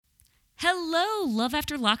Hello, Love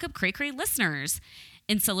After Lockup Cray Cray listeners.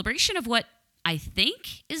 In celebration of what I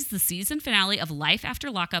think is the season finale of Life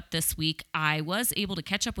After Lockup this week, I was able to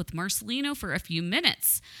catch up with Marcelino for a few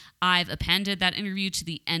minutes. I've appended that interview to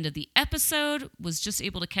the end of the episode, was just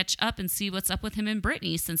able to catch up and see what's up with him and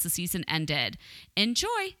Brittany since the season ended.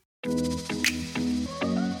 Enjoy!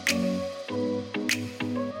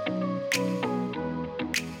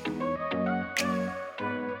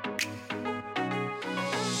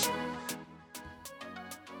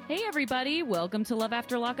 Hey everybody, welcome to Love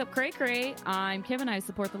After Lockup Cray Cray. I'm Kim and I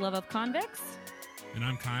support the love of convicts. And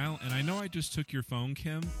I'm Kyle, and I know I just took your phone,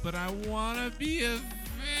 Kim, but I want to be a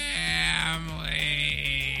family.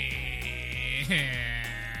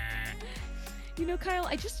 You know, Kyle,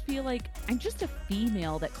 I just feel like I'm just a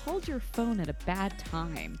female that called your phone at a bad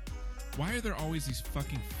time. Why are there always these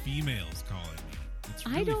fucking females calling me? It's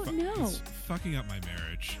really I don't know. It's fucking up my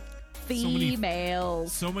marriage.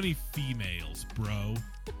 Females. So many females, bro.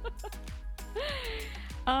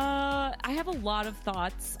 I have a lot of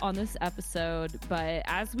thoughts on this episode, but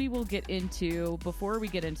as we will get into, before we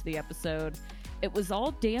get into the episode, it was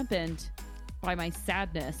all dampened by my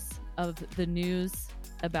sadness of the news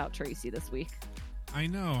about Tracy this week. I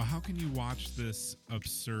know. How can you watch this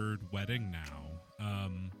absurd wedding now?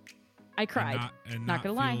 I cried. And not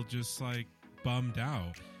gonna lie. Feel just like bummed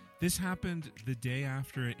out. This happened the day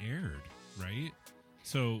after it aired, right?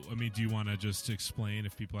 So, I mean, do you want to just explain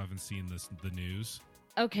if people haven't seen the news?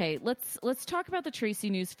 Okay, let's talk about the Tracy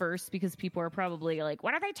news first because people are probably like,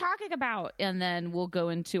 what are they talking about? And then we'll go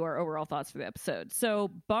into our overall thoughts for the episode.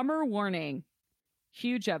 So, bummer warning.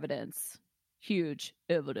 Huge evidence.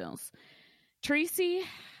 Tracy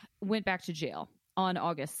went back to jail on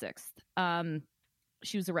August 6th.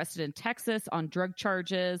 She was arrested in Texas on drug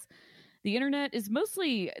charges. The internet is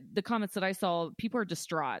mostly, the comments that I saw, people are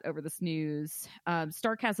distraught over this news.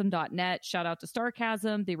 Starcasm.net, shout out to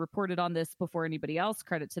Starcasm. They reported on this before anybody else.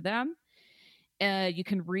 Credit to them. You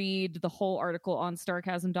can read the whole article on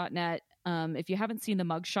Starcasm.net. If you haven't seen the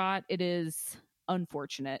mugshot, it is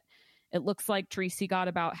unfortunate. It looks like Tracy got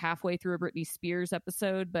about halfway through a Britney Spears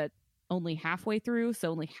episode, but only halfway through,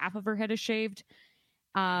 so only half of her head is shaved.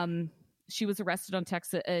 She was arrested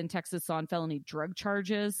in Texas on felony drug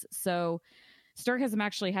charges. So Starcasm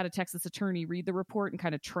actually had a Texas attorney read the report and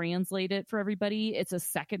kind of translate it for everybody. It's a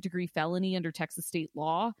second-degree felony under Texas state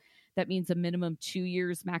law. That means a minimum 2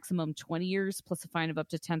 years, maximum 20 years, plus a fine of up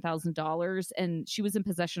to $10,000. And she was in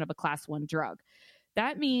possession of a class 1 drug.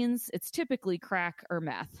 That means it's typically crack or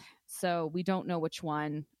meth. So we don't know which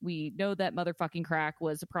one. We know that motherfucking crack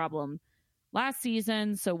was a problem last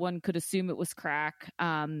season, so one could assume it was crack.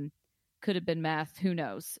 Could have been meth, who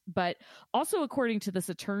knows? But also, according to this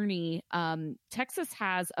attorney, Texas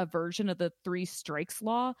has a version of the 3 strikes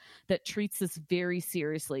law that treats this very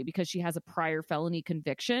seriously because she has a prior felony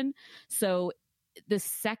conviction. So the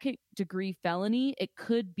second degree felony, it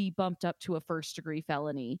could be bumped up to a first degree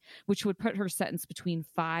felony, which would put her sentence between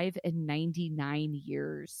 5 and 99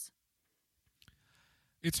 years.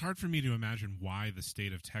 It's hard for me to imagine why the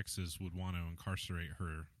state of Texas would want to incarcerate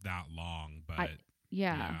her that long, but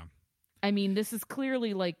yeah. I mean, this is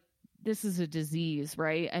clearly like, this is a disease,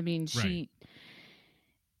 right? I mean,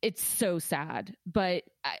 it's so sad, but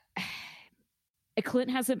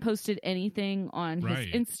Clint hasn't posted anything on his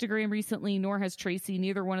Instagram recently, nor has Tracy.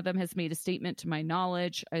 Neither one of them has made a statement to my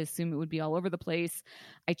knowledge. I assume it would be all over the place.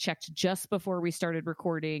 I checked just before we started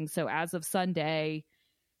recording. So as of Sunday,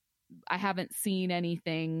 I haven't seen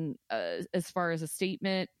anything as far as a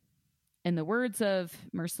statement. In the words of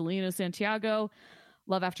Marcelino Santiago,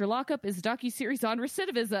 Love After Lockup is a docuseries on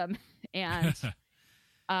recidivism. And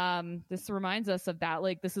this reminds us of that.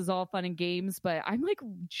 Like, this is all fun and games, but I'm like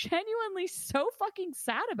genuinely so fucking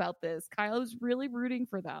sad about this. Kyle was really rooting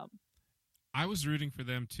for them. I was rooting for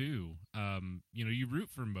them too. You root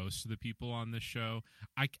for most of the people on this show.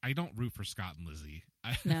 I don't root for Scott and Lizzie.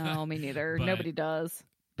 No, me neither. Nobody does.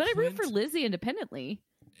 But I root for Lizzie independently.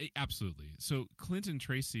 Absolutely. So Clint and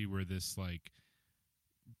Tracy were this like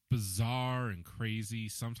bizarre and crazy,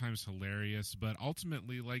 sometimes hilarious, but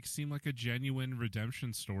ultimately like seemed like a genuine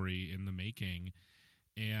redemption story in the making.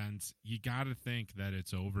 And you got to think that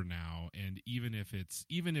it's over now. And even if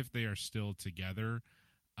they are still together,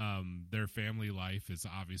 their family life is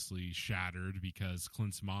obviously shattered because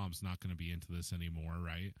Clint's mom's not going to be into this anymore,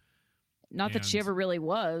 right? Not that she ever really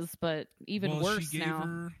was, but even worse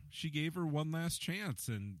now. She gave her one last chance,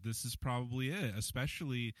 and this is probably it,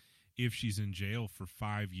 especially if she's in jail for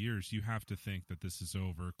 5 years. You have to think that this is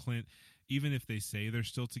over. Clint, even if they say they're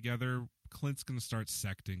still together, Clint's going to start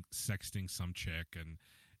sexting some chick, and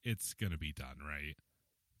it's going to be done, right?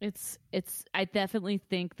 I definitely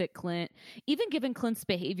think that Clint, even given Clint's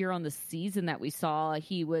behavior on the season that we saw,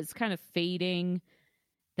 he was kind of fading.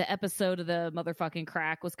 The episode of the motherfucking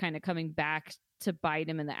crack was kind of coming back to bite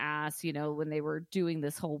him in the ass, when they were doing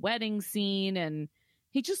this whole wedding scene, and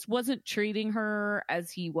he just wasn't treating her as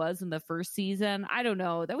he was in the first season. I don't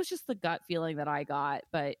know. That was just the gut feeling that I got,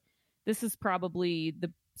 but this is probably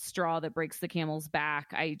the straw that breaks the camel's back.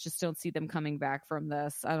 I just don't see them coming back from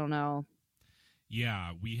this. I don't know.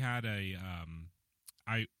 Yeah, we had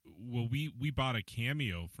we bought a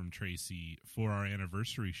cameo from Tracy for our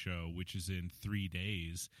anniversary show, which is in 3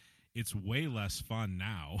 days. It's way less fun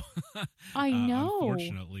now. I know.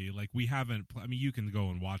 Unfortunately, like we haven't. I mean, you can go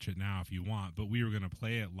and watch it now if you want, but we were going to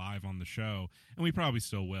play it live on the show, and we probably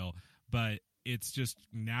still will. But it's just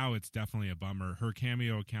now it's definitely a bummer. Her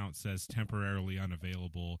cameo account says temporarily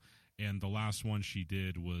unavailable, and the last one she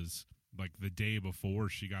did was like the day before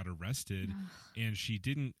she got arrested, and she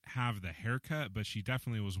didn't have the haircut, but she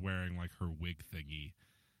definitely was wearing like her wig thingy.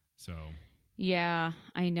 So yeah,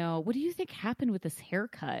 I know. What do you think happened with this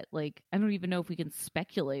haircut? Like, I don't even know if we can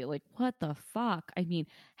speculate. Like, what the fuck? I mean,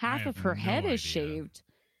 half of her head is shaved.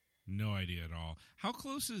 No idea at all. How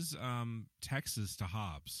close is Texas to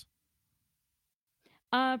Hobbs?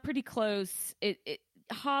 Pretty close.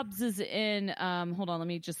 Hobbs is in hold on, let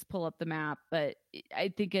me just pull up the map, but I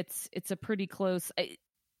think it's a pretty close.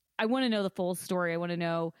 I want to know the full story. I want to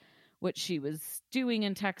know what she was doing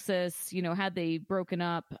in Texas, had they broken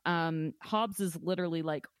up. Hobbs is literally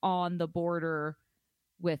like on the border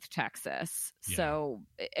with Texas. Yeah. So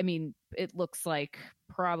I mean, it looks like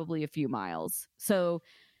probably a few miles. So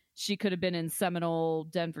she could have been in Seminole,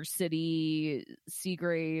 Denver City,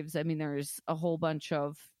 Seagraves. I mean, there's a whole bunch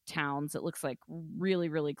of towns. It looks like really,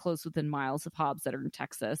 really close within miles of Hobbs that are in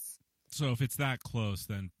Texas. So if it's that close,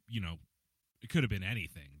 then, it could have been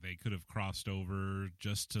anything. They could have crossed over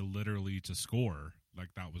just to score. Like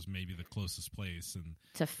that was maybe the closest place. And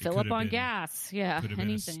to fill up on gas. Yeah. Could have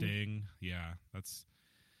anything. Been a sting. Yeah. That's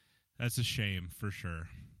a shame for sure.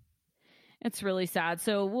 It's really sad.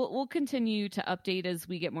 So we'll continue to update as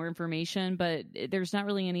we get more information, but there's not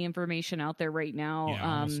really any information out there right now.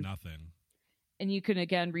 Yeah, almost nothing. And you can,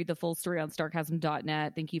 again, read the full story on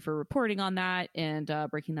starcasm.net. Thank you for reporting on that and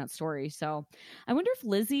breaking that story. So I wonder if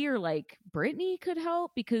Lizzie or like Brittany could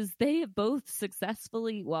help, because they have both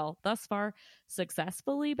thus far,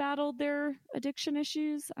 successfully battled their addiction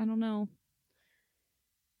issues. I don't know.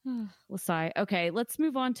 Let's sigh. Okay, let's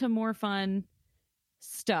move on to more fun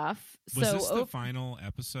stuff. Was this the final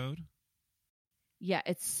episode? Yeah,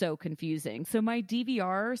 it's so confusing. So my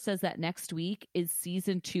DVR says that next week is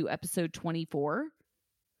season 2, episode 24,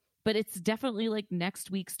 but it's definitely like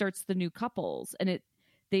next week starts the new couples, and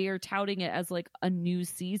they are touting it as like a new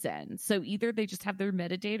season. So either they just have their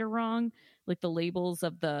metadata wrong, like the labels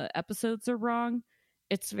of the episodes are wrong.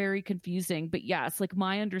 It's very confusing, but yes, like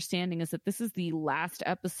my understanding is that this is the last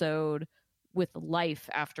episode with life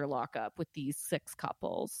after lockup with these 6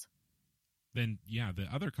 couples. Then yeah,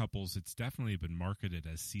 the other couples, it's definitely been marketed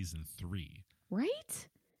as season 3. Right?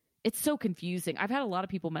 It's so confusing. I've had a lot of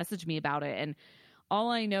people message me about it, and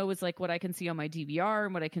all I know is like what I can see on my DVR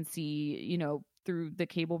and what I can see, through the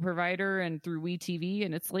cable provider and through WeTV,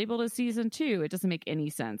 and it's labeled as season 2. It doesn't make any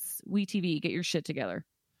sense. WeTV, get your shit together.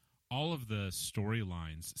 All of the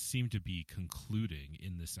storylines seem to be concluding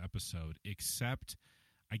in this episode, except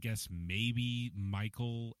I guess maybe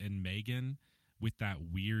Michael and Megan, with that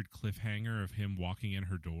weird cliffhanger of him walking in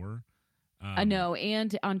her door. No,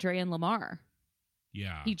 and Andre and Lamar.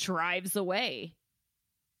 Yeah. He drives away.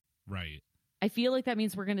 Right. I feel like that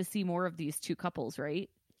means we're going to see more of these 2 couples, right?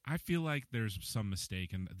 I feel like there's some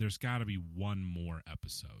mistake, and there's got to be one more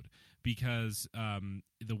episode, because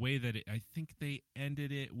the way that I think they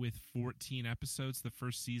ended it with 14 episodes the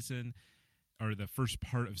first season, or the first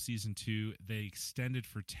part of season 2, they extended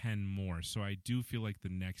for 10 more. So I do feel like the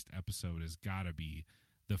next episode has got to be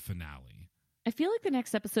the finale. I feel like the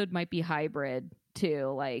next episode might be hybrid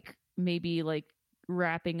too. Like maybe like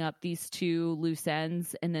wrapping up these 2 loose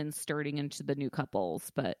ends and then starting into the new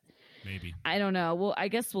couples, but maybe. I don't know. Well, I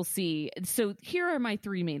guess we'll see. So here are my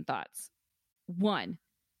 3 main thoughts. 1,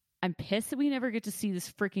 I'm pissed that we never get to see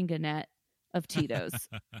this freaking Gannett of Tito's.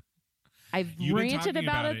 I've ranted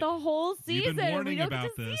about it the whole season. You've been warning we don't about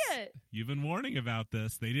get to this. See it. You've been warning about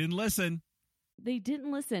this. They didn't listen. They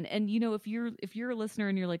didn't listen. And if you're a listener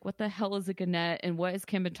and you're like, what the hell is a Gannett and what has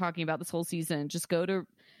Kim been talking about this whole season? Just go to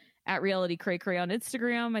 @realitycraycray on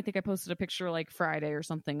Instagram. I think I posted a picture like Friday or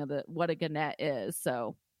something of what a Gannett is.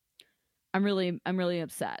 So I'm really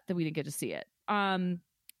upset that we didn't get to see it.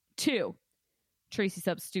 2, Tracy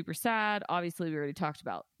Sub's super sad. Obviously, we already talked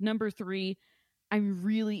about. Number 3, I'm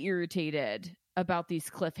really irritated about these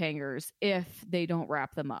cliffhangers if they don't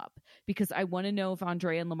wrap them up, because I want to know if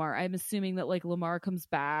Andre and Lamar, I'm assuming that like Lamar comes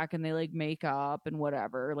back and they like make up and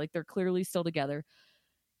whatever, like they're clearly still together.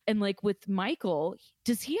 And like with Michael,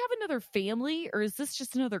 does he have another family or is this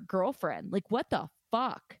just another girlfriend? Like what the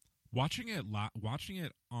fuck? Watching it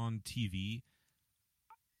on TV,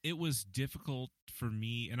 it was difficult for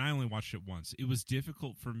me, and I only watched it once. It was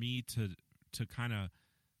difficult for me to kind of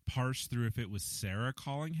parse through if it was Sarah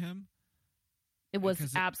calling him. It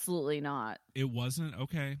was absolutely not. It wasn't?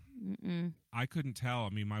 Okay. Mm-mm. I couldn't tell. I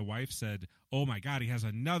mean, my wife said, "Oh my God, he has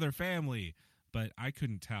another family," but I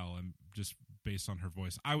couldn't tell. And just based on her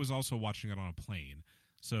voice, I was also watching it on a plane,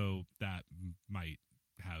 so that might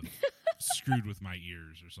have screwed with my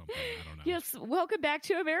ears or something. I don't know. Yes, welcome back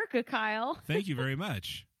to America, Kyle. Thank you very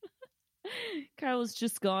much. Kyle was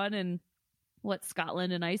just gone in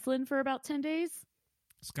Scotland and Iceland for about 10 days.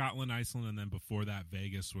 Scotland, Iceland, and then before that,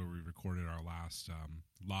 Vegas, where we recorded our last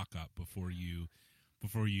lockup before you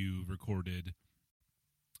recorded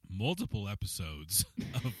multiple episodes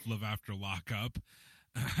of Love After Lockup.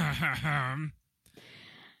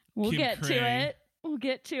 We'll get to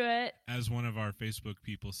it. As one of our Facebook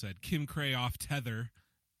people said, Kim Cray off tether.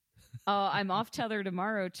 Oh, I'm off tether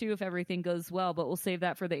tomorrow too if everything goes well, but we'll save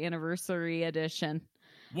that for the anniversary edition.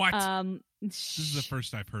 What? This is the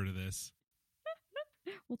first I've heard of this.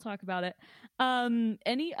 We'll talk about it.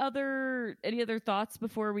 Any other thoughts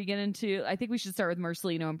before we get into? I think we should start with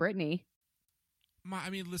Marcelino and Brittany.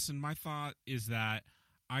 Listen. My thought is that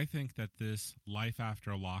I think that this Life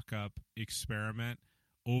After Lockup experiment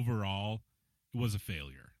overall was a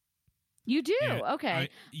failure. You do? And okay.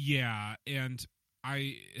 And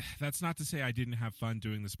that's not to say I didn't have fun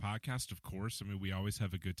doing this podcast. Of course, I mean we always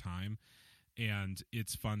have a good time, and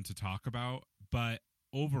it's fun to talk about. But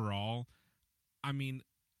overall, I mean,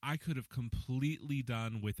 I could have completely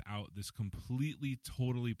done without this completely,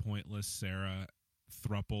 totally pointless Sarah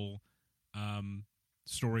thruple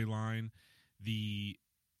storyline. The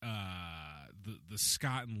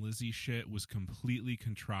Scott and Lizzie shit was completely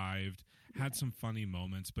contrived. Had some funny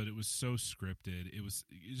moments, but it was so scripted. It was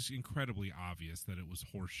incredibly obvious that it was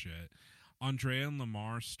horse shit. Andrea and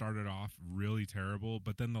Lamar started off really terrible,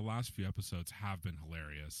 but then the last few episodes have been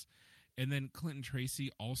hilarious. And then Clinton Tracy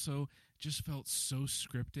also just felt so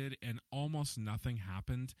scripted and almost nothing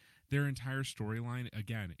happened. Their entire storyline,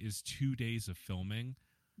 again, is 2 days of filming.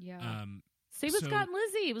 Yeah. Same with Scott and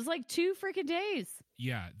Lizzie. It was like 2 freaking days.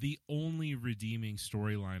 Yeah. The only redeeming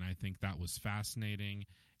storyline I think that was fascinating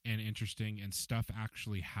and interesting and stuff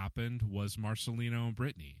actually happened was Marcelino and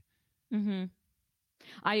Brittany. Mm-hmm.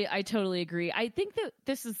 I totally agree. I think that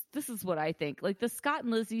this is what I think. Like the Scott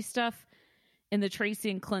and Lizzie stuff and the Tracy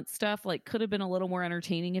and Clint stuff like could have been a little more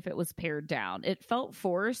entertaining if it was pared down. It felt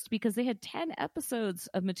forced because they had 10 episodes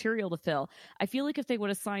of material to fill. I feel like if they would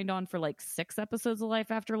have signed on for like 6 episodes of Life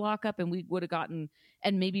After Lockup and we would have gotten,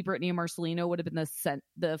 and maybe Brittany and Marcelino would have been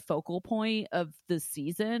the focal point of the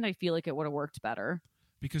season, I feel like it would have worked better.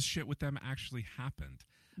 Because shit with them actually happened.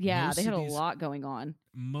 Yeah, they had a lot going on.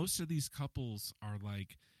 Most of these couples are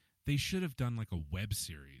like, they should have done like a web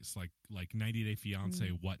series, like 90 Day Fiance,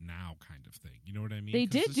 What Now kind of thing. You know what I mean? They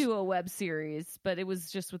did do a web series, but it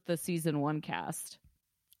was just with the season 1 cast.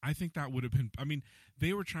 I think that would have been, I mean,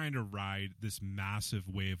 they were trying to ride this massive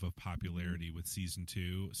wave of popularity with season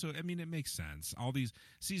 2. So, I mean, it makes sense.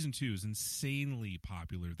 Season 2 is insanely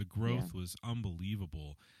popular. The growth was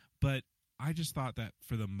unbelievable. But I just thought that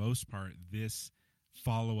for the most part, this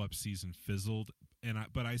follow-up season fizzled.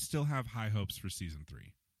 But I still have high hopes for season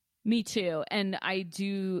 3. Me too. And I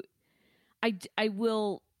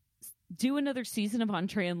will do another season of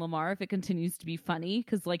Andre and Lamar if it continues to be funny.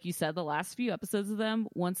 Because like you said, the last few episodes of them,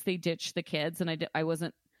 once they ditched the kids, and I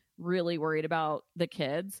wasn't really worried about the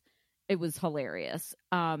kids, it was hilarious.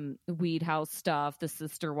 Weed House stuff, the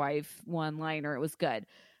sister wife one-liner, it was good.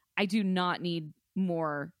 I do not need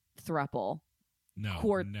more throuple. No,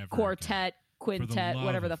 never quartet. Quintet,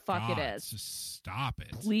 whatever the fuck God, it is. Just stop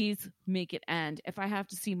it. Please make it end. If I have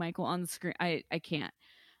to see Michael on the screen, I can't.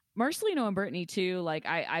 Marcelino and Brittany too, like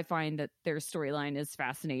I find that their storyline is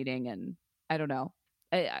fascinating, and I don't know.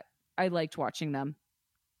 I liked watching them.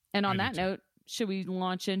 And on that note, should we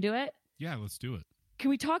launch into it? Yeah, let's do it.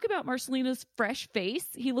 Can we talk about Marcelino's fresh face?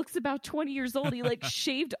 He looks about 20 years old. He like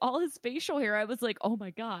shaved all his facial hair. I was like, oh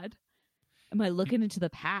my God. Am I looking into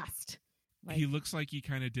the past? Like, he looks like he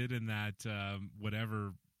kind of did in that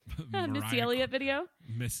whatever Missy Elliott video.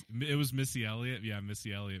 It was Missy Elliott,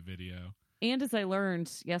 Missy Elliott video. And as I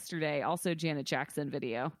learned yesterday, also Janet Jackson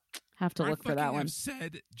video. Have to look for that one. I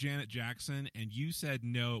said Janet Jackson, and you said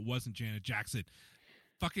no, it wasn't Janet Jackson.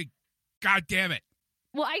 Fucking God damn it.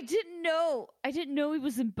 Well, I didn't know. I didn't know he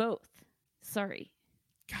was in both. Sorry.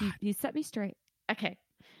 God. He set me straight. Okay.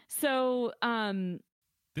 So,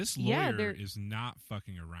 this lawyer is not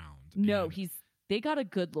fucking around. No, they got a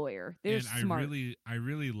good lawyer. They're smart. I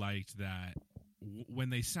really liked that when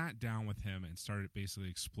they sat down with him and started basically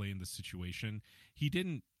explain the situation, he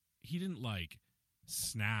didn't like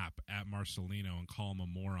snap at Marcelino and call him a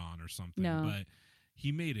moron or something. No. But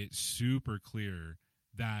he made it super clear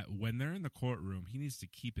that when they're in the courtroom, he needs to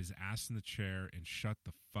keep his ass in the chair and shut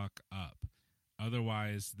the fuck up.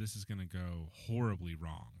 Otherwise, this is going to go horribly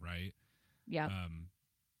wrong, right? Yeah.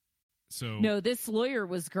 So no, this lawyer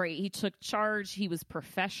was great. He took charge. He was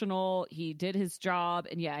professional. He did his job.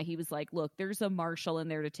 And yeah, he was like, look, there's a marshal in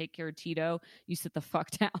there to take care of Tito. You sit the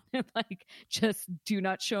fuck down and like, just do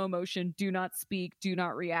not show emotion. Do not speak. Do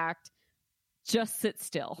not react. Just sit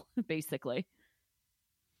still, basically.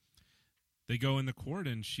 They go in the court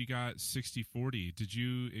and she got 60-40. Did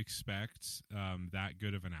you expect that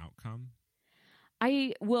good of an outcome?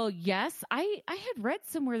 Yes, I had read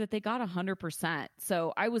somewhere that they got 100%.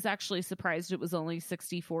 So I was actually surprised it was only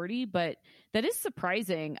 60-40, but that is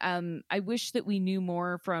surprising. I wish that we knew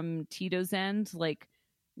more from Tito's end. Like,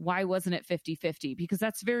 why wasn't it 50-50? Because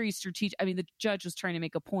that's very strategic. I mean, the judge was trying to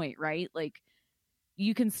make a point, right? Like,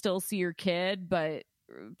 you can still see your kid, but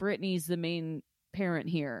Brittany's the main parent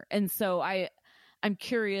here. And so I'm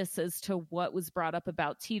curious as to what was brought up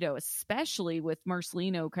about Tito, especially with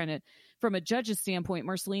Marcelino kind of from a judge's standpoint,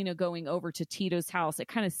 Marcelino going over to Tito's house. It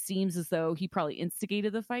kind of seems as though he probably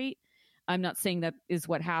instigated the fight. I'm not saying that is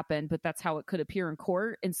what happened, but that's how it could appear in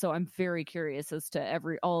court. And so I'm very curious as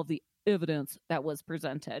to all of the evidence that was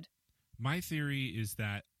presented. My theory is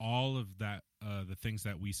that all of that, the things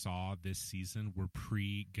that we saw this season were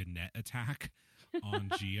pre-Gannett attack on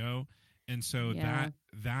Gio. And so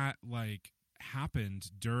that like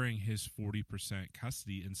happened during his 40%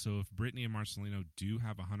 custody. And so if Brittany and Marcelino do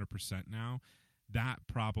have 100% now, that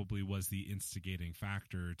probably was the instigating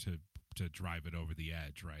factor to drive it over the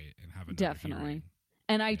edge, right? And have another definitely hearing.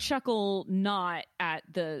 And I chuckle not at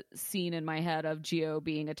the scene in my head of Gio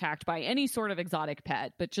being attacked by any sort of exotic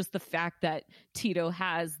pet, but just the fact that Tito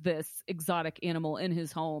has this exotic animal in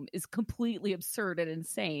his home is completely absurd and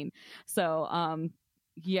insane. So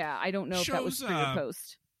I don't know if that was pre or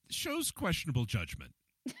post. Shows questionable judgment.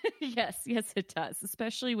 yes, it does,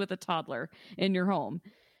 especially with a toddler in your home.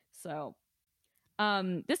 So,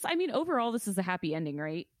 overall, this is a happy ending,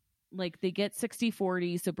 right? Like, they get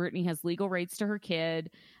 60-40, so Brittany has legal rights to her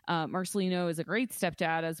kid. Marcelino is a great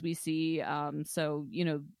stepdad, as we see. So,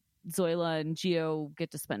 Zoila and Gio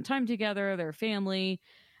get to spend time together, their family.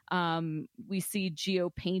 We see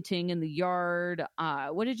Gio painting in the yard.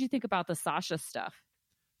 What did you think about the Sasha stuff?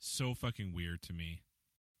 So fucking weird to me.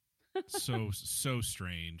 So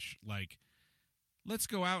strange. Like, let's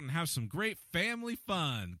go out and have some great family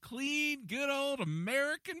fun. Clean, good old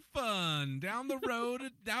American fun down the road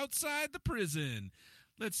outside the prison.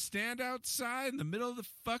 Let's stand outside in the middle of the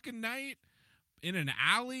fucking night in an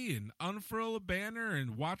alley and unfurl a banner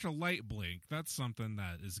and watch a light blink. That's something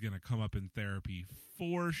that is going to come up in therapy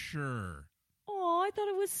for sure. Oh, I thought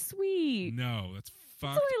it was sweet. No, that's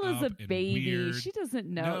fucked Zoila's up a baby. Weird. She doesn't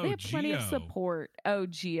know. No, they have plenty of Gio. support. Oh,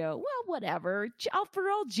 Gio. Well, whatever. For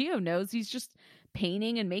all Gio knows, he's just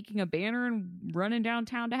painting and making a banner and running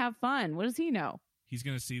downtown to have fun. What does he know? He's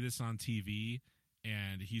going to see this on TV,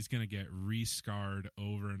 and he's going to get re-scarred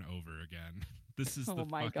over and over again. This is the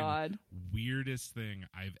fucking weirdest thing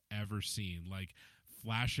I've ever seen. Like,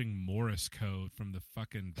 flashing Morse code from the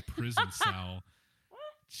fucking prison cell.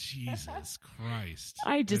 Jesus Christ.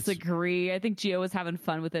 I disagree. I think Gio was having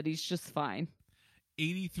fun with it. He's just fine.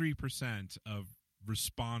 83% of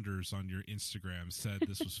responders on your Instagram said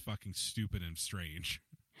this was fucking stupid and strange.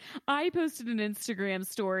 I posted an Instagram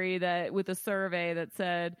story with a survey that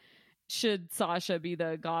said, should Sasha be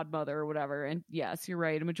the godmother or whatever? And yes, you're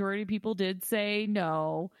right. A majority of people did say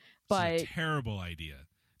no, but it's a terrible idea.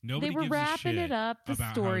 Nobody they were gives wrapping a shit it up, the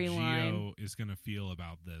about storyline. how Gio is going to feel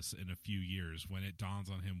about this in a few years when it dawns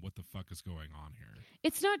on him what the fuck is going on here.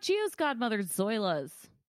 It's not Gio's godmother, it's Zoila's.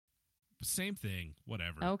 Same thing,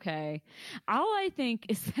 whatever. Okay. All I think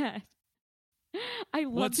is that I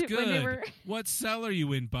loved What's it good? when they were... What cell are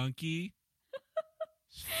you in, Bunky?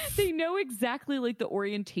 They know exactly like the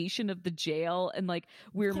orientation of the jail and like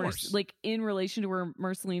where like in relation to where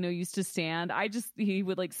Marcelino used to stand. He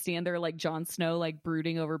would like stand there like Jon Snow, like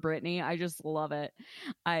brooding over Brittany. I just love it.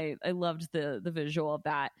 I loved the visual of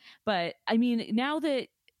that. But I mean, now that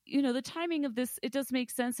the timing of this, it does make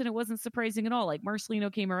sense, and it wasn't surprising at all. Like,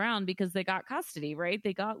 Marcelino came around because they got custody, right?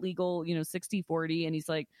 They got legal, 60-40, and he's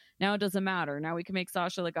like, now it doesn't matter. Now we can make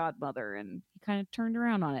Sasha the godmother, and he kind of turned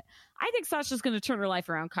around on it. I think Sasha's going to turn her life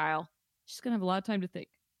around, Kyle. She's going to have a lot of time to think.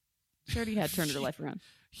 She already had turned her life around.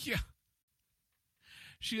 Yeah.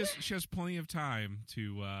 She has plenty of time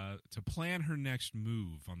to plan her next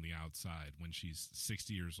move on the outside when she's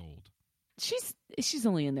 60 years old. She's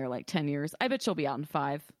only in there like 10 years. I bet she'll be out in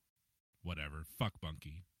 5. Whatever. Fuck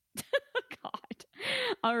Bunky. God.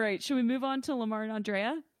 All right. Should we move on to Lamar and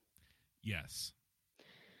Andrea? Yes.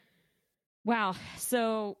 Wow.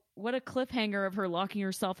 So what a cliffhanger of her locking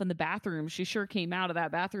herself in the bathroom. She sure came out of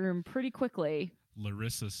that bathroom pretty quickly.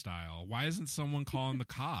 Larissa style. Why isn't someone calling the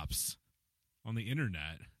cops on the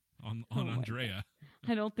internet on Andrea?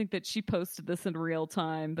 I don't think that she posted this in real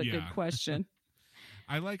time, but good question.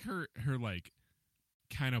 I like her like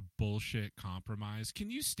kind of bullshit compromise.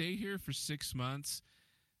 Can you stay here for 6 months?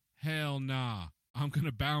 Hell nah. I'm going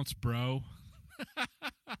to bounce, bro.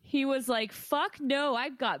 He was like, fuck no,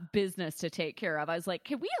 I've got business to take care of. I was like,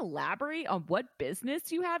 can we elaborate on what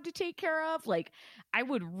business you have to take care of? Like, I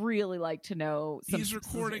would really like to know He's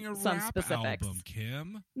recording a some rap specifics. album,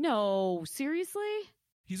 Kim. No, seriously?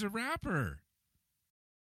 He's a rapper.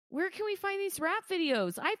 Where can we find these rap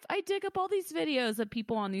videos? I dig up all these videos of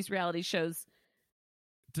people on these reality shows.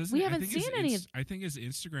 We haven't seen any of... I think his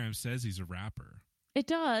Instagram says he's a rapper. It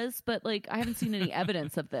does, but like I haven't seen any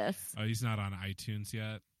evidence of this. Oh, he's not on iTunes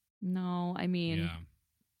yet? No, I mean,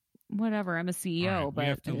 whatever. I'm a CEO,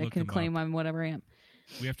 right, but I can claim I'm whatever I am.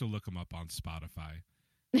 We have to look him up on Spotify.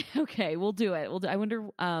 Okay, we'll do it. I wonder,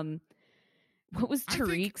 what was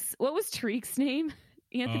Tariq's name?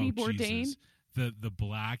 Anthony Bourdain? Jesus. The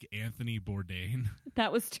black Anthony Bourdain.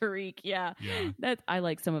 That was Tariq, yeah. I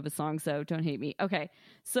like some of his songs, though. Don't hate me. Okay,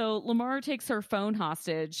 so Lamar takes her phone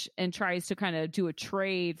hostage and tries to kind of do a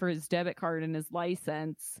trade for his debit card and his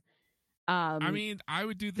license. I mean, I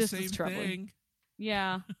would do the same thing.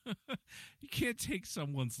 Yeah. You can't take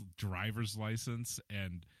someone's driver's license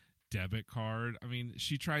and debit card. I mean,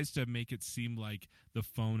 she tries to make it seem like the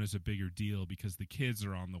phone is a bigger deal because the kids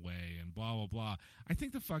are on the way and blah blah blah. I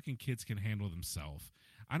think the fucking kids can handle themselves.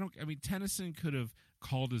 I mean, Tennyson could have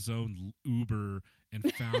called his own Uber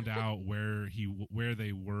and found out where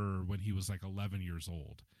they were when he was like 11 years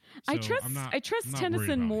old. So I trust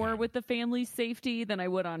Tennyson more with the family's safety than I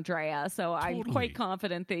would Andrea. So totally. I'm quite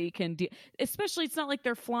confident they can especially it's not like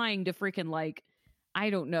they're flying to freaking like, I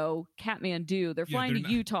don't know, Kathmandu. They're flying to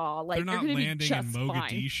Utah. Like, they're not landing in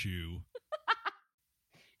Mogadishu. Fine.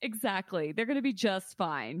 Exactly. They're going to be just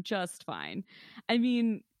fine. Just fine. I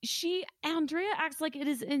mean, Andrea acts like it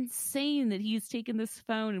is insane that he's taken this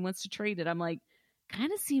phone and wants to trade it. I'm like,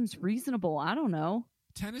 kind of seems reasonable. I don't know.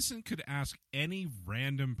 Tennyson could ask any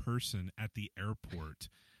random person at the airport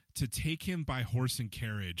to take him by horse and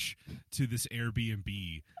carriage to this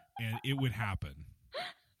Airbnb, and it would happen.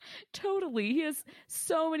 Totally. He has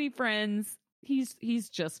so many friends. He's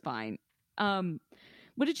just fine.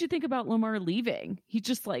 What did you think about Lamar leaving? He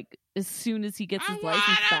just like, as soon as he gets his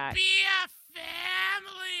license back. Be a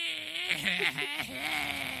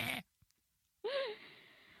family.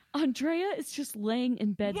 Andrea is just laying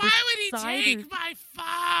in bed. Why would he take my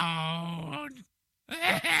phone?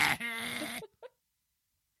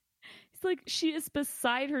 It's like she is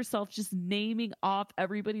beside herself, just naming off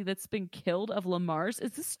everybody that's been killed of Lamar's.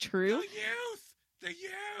 Is this true? The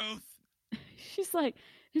youth. She's like,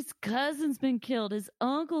 his cousin's been killed, his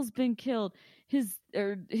uncle's been killed, his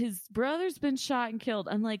brother's been shot and killed.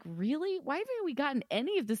 I'm like, really? Why haven't we gotten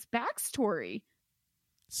any of this backstory?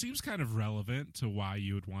 Seems kind of relevant to why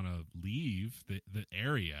you would want to leave the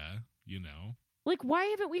area, you know? Like, why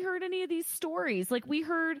haven't we heard any of these stories? Like, we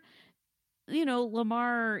heard,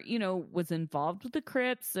 Lamar, was involved with the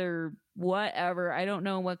Crips or whatever. I don't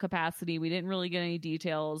know in what capacity. We didn't really get any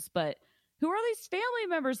details, but who are these family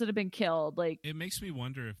members that have been killed? Like, it makes me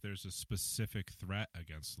wonder if there's a specific threat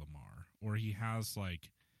against Lamar, or he has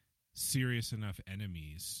like serious enough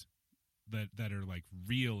enemies that are like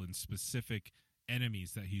real and specific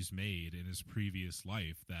enemies that he's made in his previous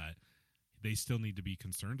life that they still need to be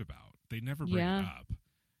concerned about. They never bring it up.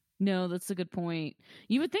 No, that's a good point.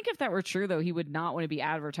 You would think if that were true, though, he would not want to be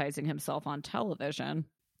advertising himself on television.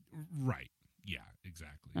 Right. Yeah,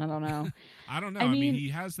 exactly. I don't know. I don't know. I mean, he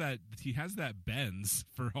has that Benz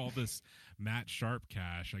for all this Matt Sharp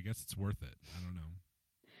cash. I guess it's worth it. I don't know.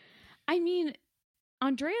 I mean,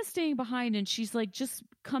 Andrea's staying behind and she's like, just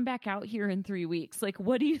come back out here in 3 weeks. Like,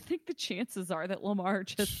 what do you think the chances are that Lamar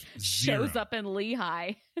just shows up in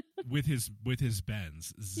Lehigh? with his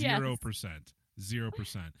Benz? 0%.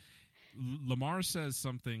 0%. Lamar says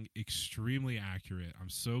something extremely accurate. I'm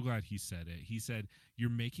so glad he said it. He said, "You're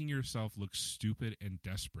making yourself look stupid and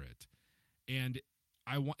desperate." And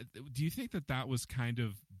do you think that was kind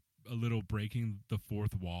of a little breaking the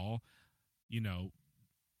fourth wall? You know,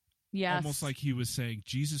 yes. Almost like he was saying,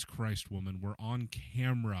 "Jesus Christ, woman, we're on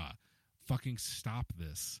camera. Fucking stop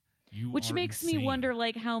this." Which makes me wonder,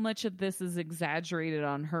 like, how much of this is exaggerated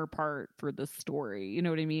on her part for the story. You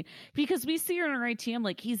know what I mean? Because we see her in her ITM,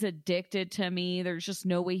 like, he's addicted to me. There's just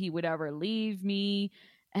no way he would ever leave me.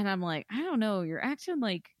 And I'm like, I don't know. You're acting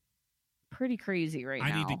like pretty crazy now.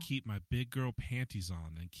 I need to keep my big girl panties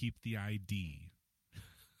on and keep the ID.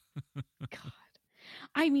 God.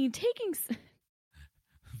 I mean, taking...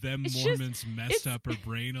 Them Mormons messed up her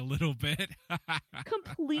brain a little bit.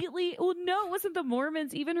 Completely. Well, no, it wasn't the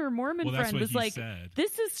Mormons. Even her Mormon friend was like,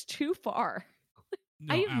 this is too far.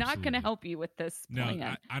 No, I am not going to help you with this plan.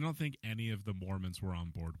 No, I don't think any of the Mormons were on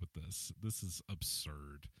board with this. This is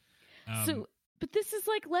absurd. But this is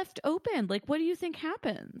like left open. Like, what do you think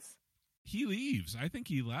happens? He leaves. I think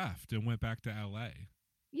he left and went back to LA.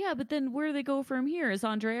 Yeah, but then where do they go from here? Is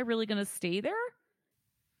Andrea really going to stay there?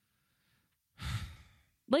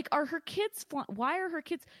 Like, are her kids... Why are her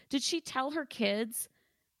kids... Did she tell her kids,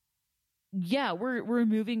 yeah, we're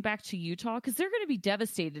moving back to Utah? Because they're going to be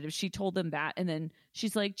devastated if she told them that. And then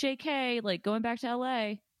she's like, JK, like, going back to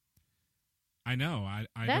LA. I know. I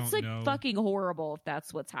that's don't like know. Fucking horrible if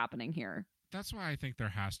that's what's happening here. That's why I think there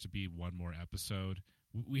has to be one more episode.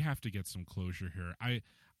 We have to get some closure here.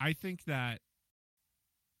 I think that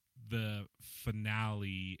the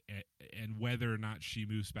finale and whether or not she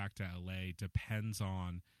moves back to LA depends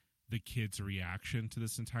on the kids' reaction to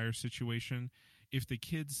this entire situation. If the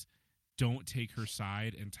kids don't take her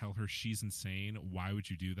side and tell her she's insane, why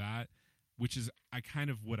would you do that? Which is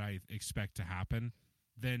kind of what I expect to happen.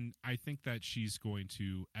 Then I think that she's going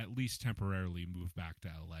to at least temporarily move back to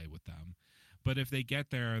LA with them. But if they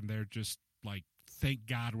get there and they're just like, thank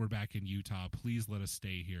God we're back in Utah, please let us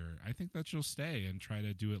stay here, I think that she'll stay and try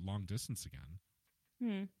to do it long distance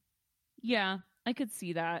again. Yeah, I could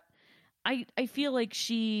see that. I feel like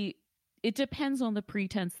it depends on the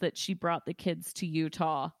pretense that she brought the kids to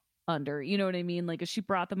Utah under. You know what I mean? Like, if she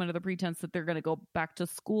brought them under the pretense that they're going to go back to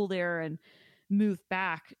school there and move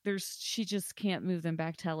back, she just can't move them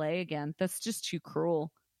back to LA again. That's just too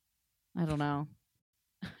cruel. I don't know.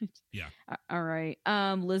 Yeah. All right.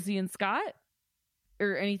 Lizzie and Scott,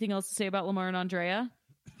 or anything else to say about Lamar and Andrea?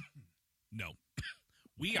 No.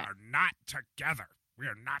 We are not together. We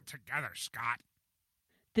are not together, Scott.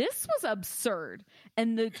 This was absurd.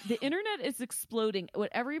 And the internet is exploding. What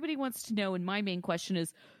everybody wants to know, and my main question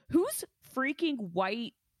is, whose freaking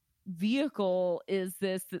white vehicle is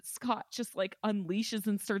this that Scott just like unleashes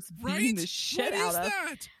and starts beating the shit out of?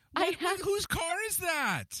 What is that? Whose car is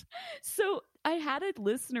that? So I had a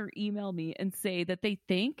listener email me and say that they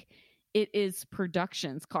think it is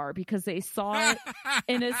Production's car because they saw it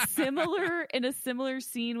in a similar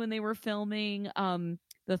scene when they were filming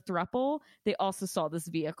the throuple. They also saw this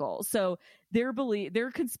vehicle. So their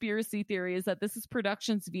conspiracy theory is that this is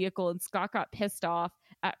Production's vehicle, and Scott got pissed off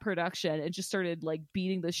at Production and just started like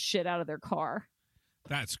beating the shit out of their car.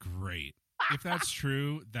 That's great. If that's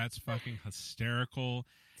true, that's fucking hysterical.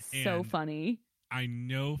 So funny. I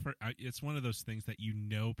know it's one of those things that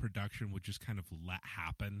Production would just kind of let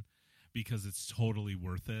happen because it's totally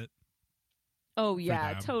worth it. Oh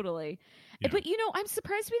yeah, totally. Yeah. But I'm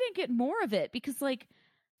surprised we didn't get more of it because like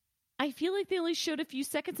I feel like they only showed a few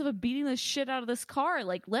seconds of him beating the shit out of this car.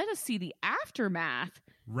 Like, let us see the aftermath.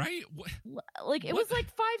 Right? Like it was like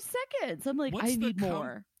 5 seconds. I'm like, I need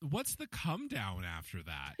more. What's the come down after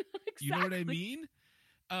that? Exactly. You know what I mean?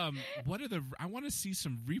 I want to see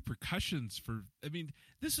some repercussions for, I mean,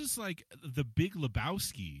 this is like the Big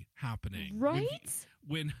Lebowski happening. Right?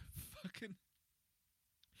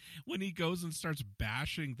 When he goes and starts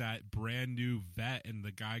bashing that brand new vet and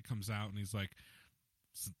the guy comes out and he's like,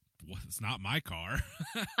 it's not my car.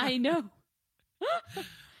 I know.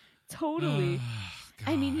 Totally.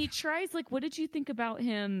 I mean, he tries, like, what did you think about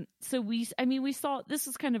him? So we saw, this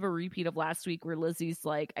is kind of a repeat of last week where Lizzie's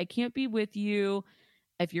like, I can't be with you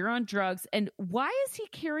if you're on drugs. And why is he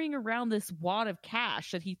carrying around this wad of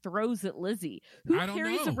cash that he throws at Lizzie? Who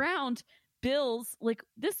carries around bills? Like,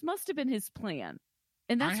 this must have been his plan.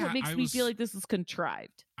 And that's what makes me feel like this is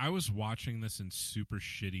contrived. I was watching this in super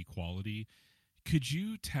shitty quality. Could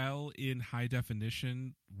you tell in high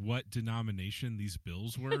definition what denomination these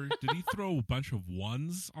bills were? Did he throw a bunch of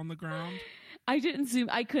ones on the ground? I didn't zoom.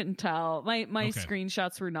 I couldn't tell. My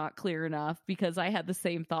screenshots were not clear enough because I had the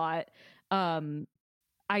same thought.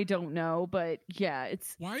 I don't know, but yeah,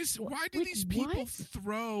 it's why do these people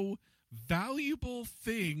throw valuable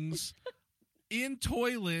things in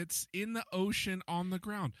toilets, in the ocean, on the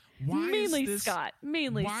ground. Why mainly is this Scott?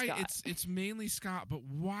 Mainly why Scott. it's mainly Scott, but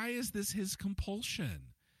why is this his compulsion?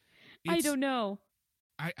 I don't know.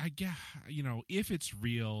 I guess, if it's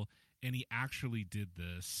real and he actually did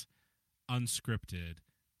this unscripted,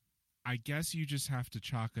 I guess you just have to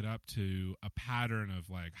chalk it up to a pattern of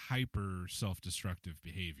like hyper self-destructive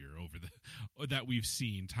behavior that we've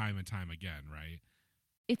seen time and time again, right?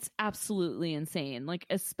 It's absolutely insane. Like,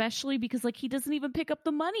 especially because like he doesn't even pick up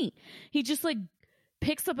the money. He just like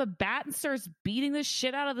picks up a bat and starts beating the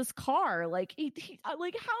shit out of this car. Like he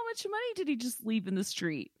like, how much money did he just leave in the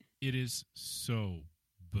street? It is so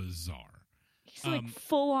bizarre. He's like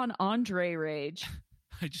full on Andre rage.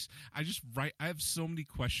 I have so many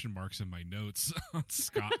question marks in my notes on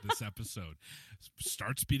Scott this episode.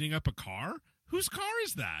 Starts beating up a car? Whose car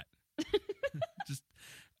is that? Just,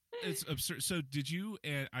 it's absurd. So did you,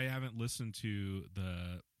 and I haven't listened to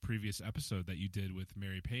the previous episode that you did with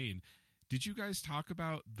Mary Payne. Did you guys talk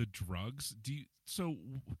about the drugs?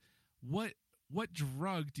 What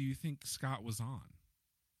drug do you think Scott was on?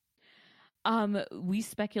 We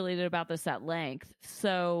speculated about this at length.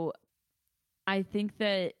 So I think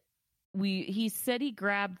that he said he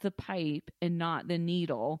grabbed the pipe and not the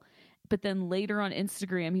needle, but then later on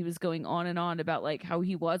Instagram he was going on and on about like how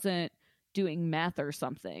he wasn't doing meth or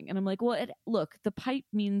something. And I'm like, well, look, the pipe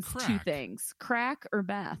means two things: crack or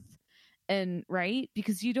meth. And right,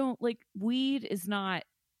 because you don't like, weed is not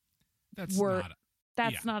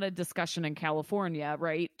not a discussion in California,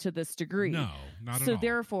 right, to this degree. No, not at all. So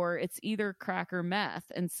therefore it's either crack or meth.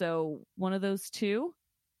 And so one of those two.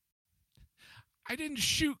 I didn't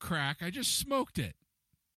shoot crack. I just smoked it.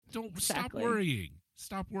 Don't Stop worrying.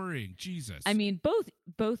 Stop worrying. Jesus. I mean,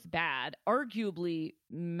 both bad. Arguably,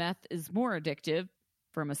 meth is more addictive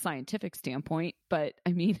from a scientific standpoint, but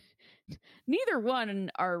I mean, neither one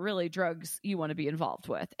are really drugs you want to be involved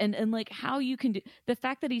with. And like how you can do the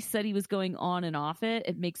fact that he said he was going on and off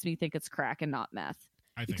it makes me think it's crack and not meth.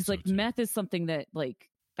 I think because so like too. Meth is something that like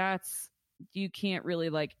you can't really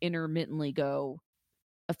like intermittently go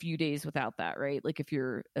a few days without that, right? Like if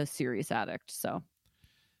you're a serious addict. So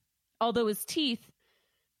although his teeth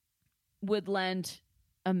would lend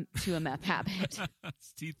to a meth habit.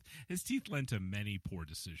 his teeth lend to many poor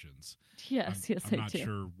decisions. Yes, I'm not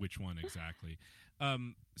sure which one exactly.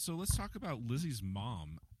 So let's talk about Lizzie's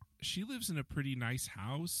mom. She lives in a pretty nice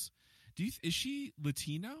house. Is she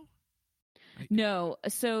Latino? No.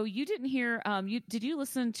 So you didn't hear, did you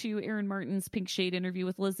listen to Aaron Martin's Pink Shade interview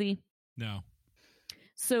with Lizzie? No.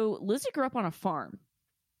 So Lizzie grew up on a farm.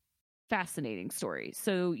 Fascinating story.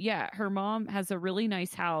 So yeah, her mom has a really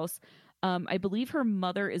nice house. I believe her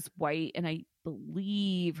mother is white and I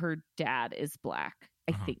believe her dad is black.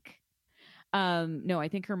 I think. No, I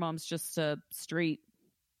think her mom's just a straight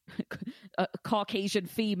Caucasian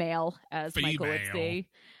female, as Michael would say.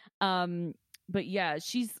 But yeah,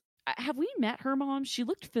 have we met her mom? She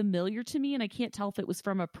looked familiar to me and I can't tell if it was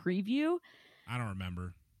from a preview. I don't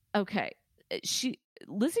remember. Okay.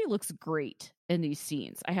 Lizzie looks great in these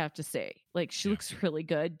scenes, I have to say. Like, she looks really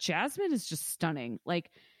good. Jasmine is just stunning.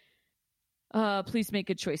 Like, please make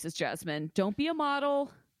good choices, Jasmine. Don't be a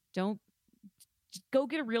model. Don't go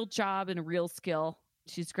get a real job and a real skill.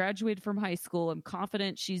 She's graduated from high school. I'm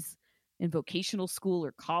confident she's in vocational school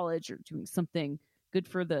or college or doing something good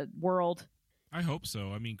for the world. I hope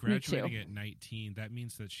so. I mean, graduating at 19, that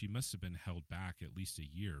means that she must have been held back at least a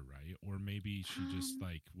year, right? Or maybe she just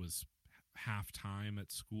like was half time at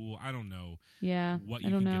school. I don't know what you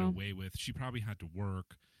can get away with. She probably had to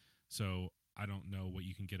work, so I don't know what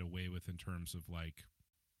you can get away with in terms of like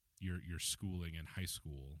your schooling in high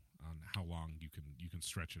school on how long you can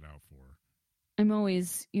stretch it out for. I'm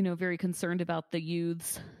always, very concerned about the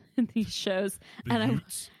youths in these shows.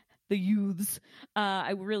 The youths.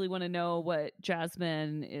 I really want to know what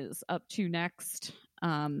Jasmine is up to next.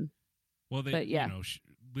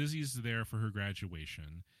 Lizzie's there for her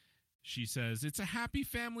graduation. She says, it's a happy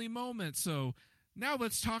family moment, so now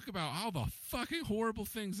let's talk about all the fucking horrible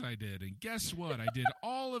things I did. And guess what? I did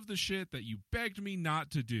all of the shit that you begged me not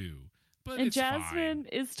to do. But Jasmine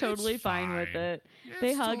is totally fine with it.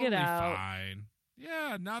 They hug it out. Fine.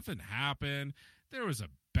 Yeah, nothing happened. There was a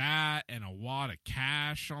bat and a wad of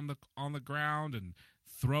cash on the ground and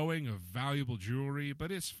throwing of valuable jewelry,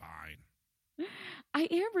 but it's fine. I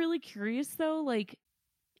am really curious though, like,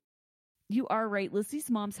 you are right. Lizzie's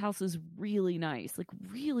mom's house is really nice, like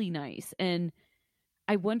really nice. And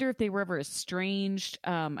I wonder if they were ever estranged.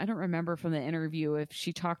 I don't remember from the interview if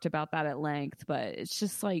she talked about that at length, but it's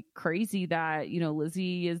just like crazy that,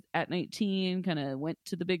 Lizzie is at 19, kind of went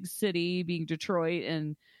to the big city being Detroit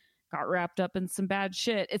and got wrapped up in some bad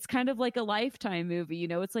shit. It's kind of like a Lifetime movie, you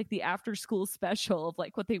know, it's like the after school special of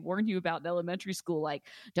like what they warn you about in elementary school, like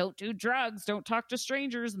don't do drugs, don't talk to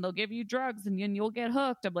strangers, and they'll give you drugs and then you'll get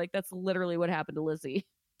hooked. I'm like, that's literally what happened to Lizzie.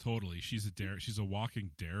 Totally. She's a walking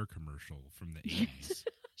Dare commercial from the 80s.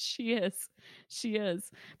 She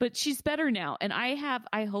is. But she's better now. And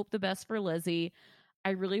I hope the best for Lizzie.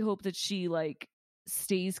 I really hope that she like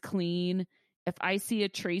stays clean. If I see a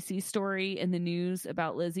Tracy story in the news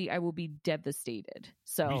about Lizzie, I will be devastated.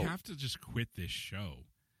 So we have to just quit this show.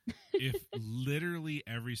 If literally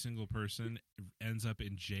every single person ends up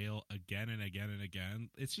in jail again and again and again,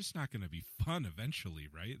 it's just not going to be fun eventually,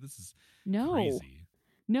 right? This is crazy.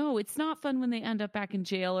 No, it's not fun when they end up back in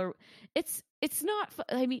jail, or it's not fun.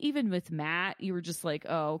 I mean, even with Matt, you were just like,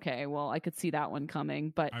 oh, okay, well, I could see that one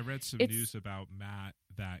coming. But I read some news about Matt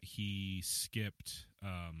that he skipped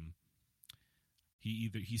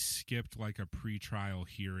he skipped like a pretrial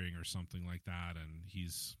hearing or something like that, and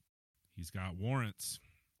he's got warrants.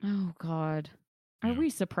 Oh God. Yeah. Are we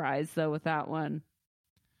surprised though with that one?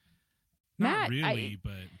 Not Matt, really,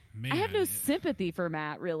 but man, I have no sympathy for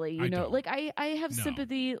Matt, really. You know, like I have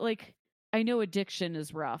sympathy. Like I know addiction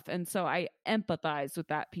is rough, and so I empathize with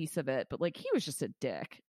that piece of it. But like he was just a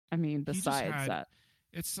dick. I mean, besides that,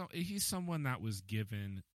 he's someone that was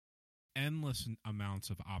given endless amounts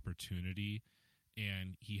of opportunity,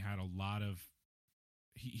 and he had a lot of.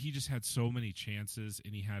 He just had so many chances,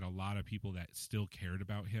 and he had a lot of people that still cared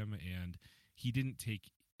about him, and he didn't take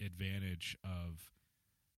advantage of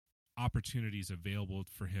opportunities available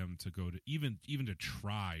for him to go to even to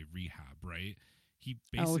try rehab, right? He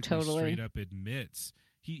basically straight up admits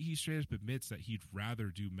he straight up admits that he'd rather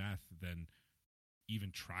do meth than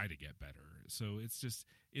even try to get better. So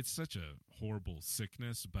it's such a horrible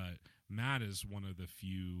sickness, but Matt is one of the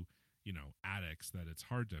few, you know, addicts that it's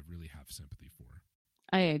hard to really have sympathy for.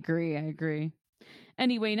 I agree.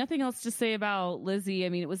 Anyway, nothing else to say about Lizzie. I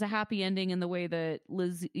mean, it was a happy ending in the way that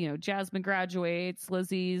Lizzie, you know, Jasmine graduates.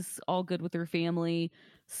 Lizzie's all good with her family.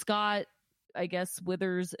 Scott, I guess,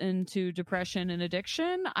 withers into depression and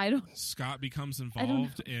addiction. Scott becomes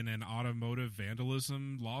involved in an automotive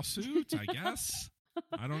vandalism lawsuit, I guess.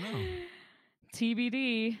 I don't know.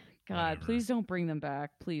 TBD. God, whatever. Please don't bring them back.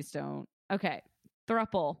 Please don't. Okay.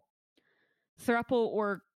 Thruple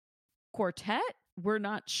or quartet? We're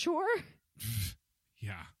not sure.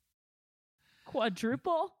 Yeah.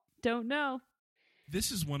 Quadruple? Don't know.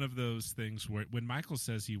 This is one of those things where when Michael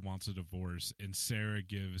says he wants a divorce and Sarah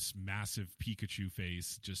gives massive Pikachu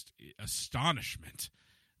face, just astonishment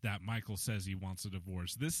that Michael says he wants a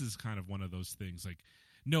divorce. This is kind of one of those things like,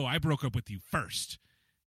 no, I broke up with you first.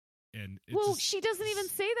 And she doesn't even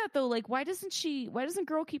say that though. Like, why doesn't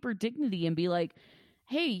girl keep her dignity and be like,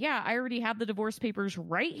 hey, yeah, I already have the divorce papers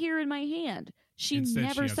right here in my hand. Instead,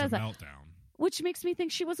 never she has says a that. Meltdown. Which makes me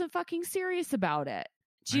think she wasn't fucking serious about it.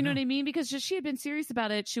 Do you know what I mean? Because if she had been serious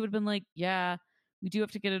about it, she would have been like, yeah, we do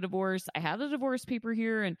have to get a divorce. I have the divorce paper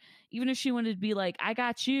here. And even if she wanted to be like, I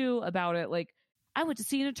got you about it, like, I went to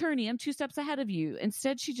see an attorney. I'm 2 steps ahead of you.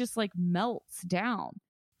 Instead, she just like melts down.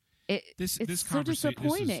 It's so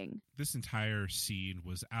disappointing. This entire scene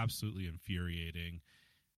was absolutely infuriating.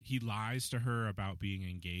 He lies to her about being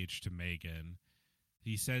engaged to Megan.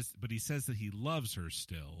 He says that he loves her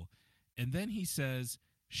still. And then he says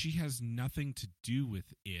she has nothing to do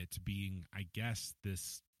with it being, I guess,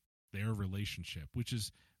 their relationship, which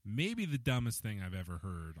is maybe the dumbest thing I've ever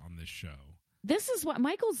heard on this show. This is what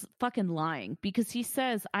Michael's fucking lying, because he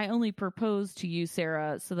says, I only proposed to you,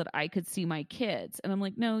 Sarah, so that I could see my kids. And I'm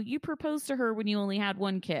like, no, you proposed to her when you only had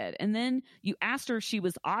one kid. And then you asked her if she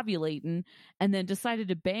was ovulating and then decided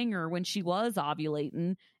to bang her when she was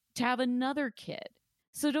ovulating to have another kid.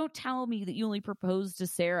 So don't tell me that you only proposed to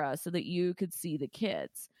Sarah so that you could see the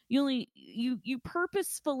kids. You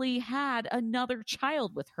purposefully had another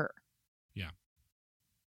child with her. Yeah.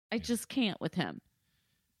 I just can't with him.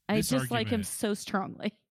 I just like him so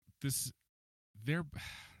strongly.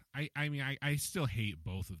 I still hate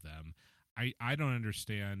both of them. I don't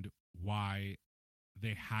understand why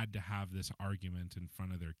they had to have this argument in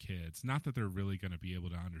front of their kids. Not that they're really going to be able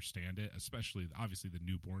to understand it, especially obviously the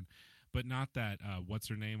newborn, but not that what's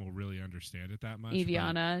her name will really understand it that much.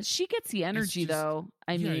 Eviana, she gets the energy though.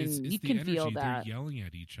 I mean, it's you can feel that. They're yelling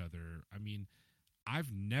at each other. I mean,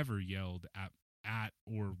 I've never yelled at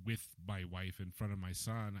or with my wife in front of my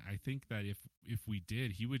son. I think that if we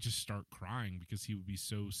did, he would just start crying because he would be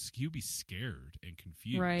scared and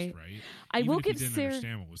confused, right? I will give he didn't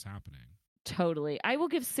understand what was happening. Totally. I will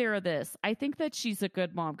give Sarah this. I think that she's a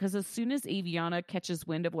good mom because as soon as Aviana catches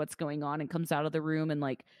wind of what's going on and comes out of the room and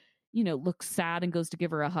like looks sad and goes to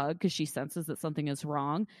give her a hug because she senses that something is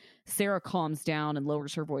wrong, Sarah calms down and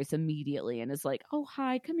lowers her voice immediately and is like, "Oh,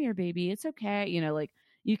 hi, come here, baby. It's okay." Like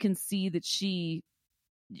you can see that she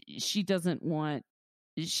doesn't want,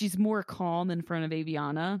 she's more calm in front of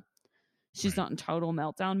Aviana. She's Right. not in total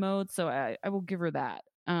meltdown mode. So I will give her that.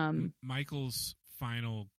 Michael's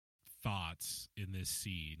final thoughts in this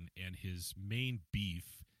scene and his main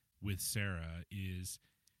beef with Sarah is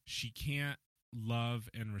she can't love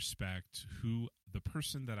and respect the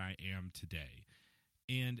person that I am today.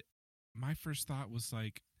 And my first thought was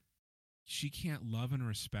like, she can't love and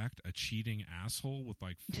respect a cheating asshole with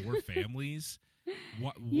like 4 families.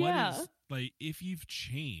 What Yeah. is, like, if you've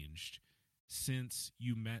changed since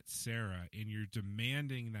you met Sarah and you're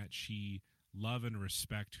demanding that she love and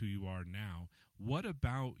respect who you are now, what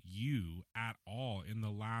about you at all in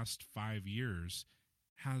the last 5 years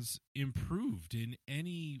has improved in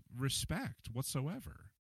any respect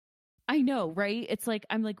whatsoever? I know, right? It's like,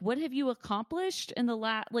 I'm like, what have you accomplished in the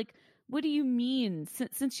like, what do you mean?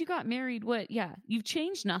 Since you got married, what? Yeah, you've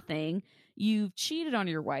changed nothing. You've cheated on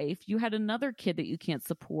your wife. You had another kid that you can't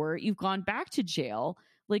support. You've gone back to jail.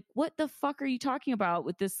 Like, what the fuck are you talking about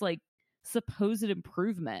with this, like, supposed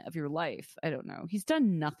improvement of your life? I don't know. He's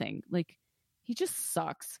done nothing. Like, he just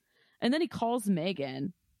sucks. And then he calls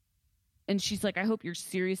Megan and she's like, "I hope you're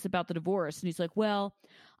serious about the divorce." And he's like, "Well,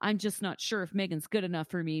 I'm just not sure if Megan's good enough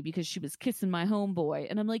for me because she was kissing my homeboy."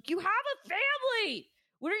 And I'm like, "You have a family.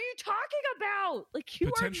 What are you talking about? Like, you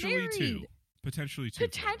are married. Potentially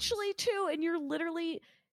two. And you're literally,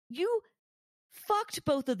 you fucked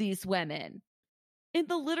both of these women in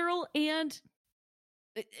the literal and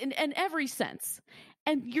in every sense.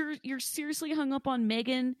 And you're seriously hung up on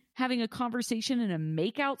Megan having a conversation in a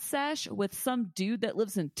makeout sesh with some dude that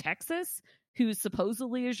lives in Texas who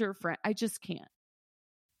supposedly is your friend. I just can't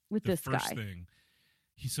with this guy. The first thing,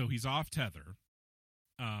 he's off tether.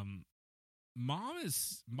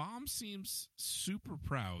 Mom seems super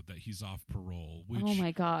proud that he's off parole. Which, oh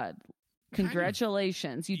my God.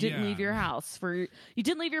 Congratulations. You didn't leave your house you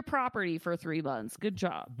didn't leave your property for 3 months. Good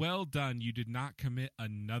job. Well done. You did not commit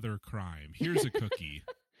another crime. Here's a cookie.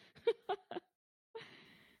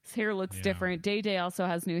 His hair looks different. Day Day also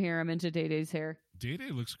has new hair. I'm into Day Day's hair. Day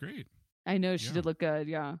Day looks great. I know she did look good.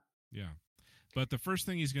 Yeah. Yeah. But the first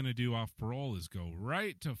thing he's going to do off parole is go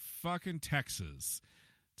right to fucking Texas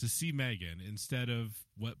to see Megan instead of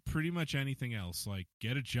what pretty much anything else, like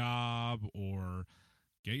get a job or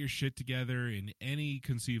get your shit together in any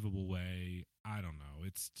conceivable way. I don't know.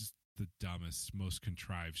 It's just the dumbest, most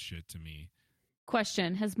contrived shit to me.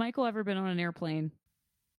 Question: has Michael ever been on an airplane?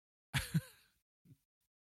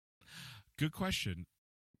 Good question.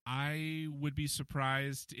 I would be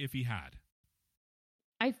surprised if he had.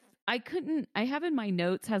 I have in my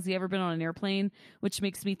notes, has he ever been on an airplane? Which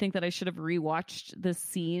makes me think that I should have rewatched this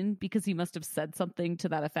scene because he must have said something to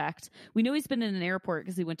that effect. We know he's been in an airport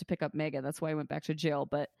because he went to pick up Megan. That's why he went back to jail.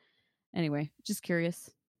 But anyway, just curious.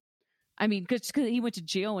 I mean, because he went to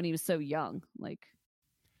jail when he was so young. Like,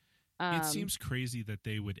 it seems crazy that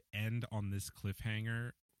they would end on this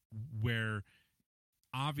cliffhanger where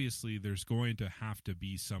obviously there's going to have to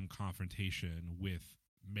be some confrontation with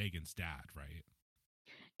Megan's dad, right?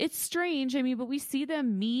 It's strange. I mean, but we see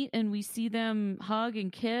them meet and we see them hug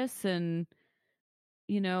and kiss and,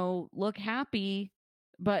 look happy.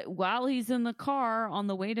 But while he's in the car on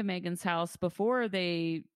the way to Megan's house, before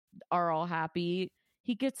they are all happy,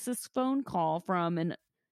 he gets this phone call from an,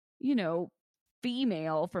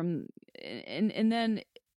 female from, and then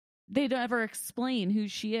they don't ever explain who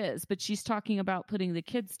she is, but she's talking about putting the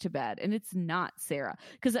kids to bed, and it's not Sarah.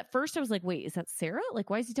 Because at first I was like, wait, is that Sarah? Like,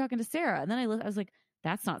 why is he talking to Sarah? And then I was like,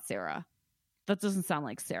 that's not Sarah. That doesn't sound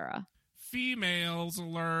like Sarah. Females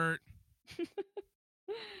alert.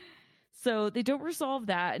 So they don't resolve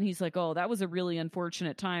that. And he's like, oh, that was a really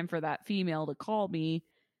unfortunate time for that female to call me.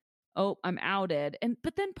 Oh, I'm outed.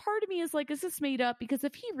 But then part of me is like, is this made up? Because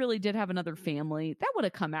if he really did have another family, that would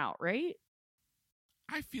have come out, right?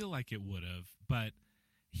 I feel like it would have, but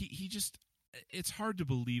he just, it's hard to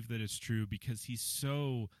believe that it's true because he's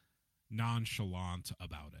so nonchalant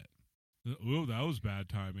about it. Oh, that was bad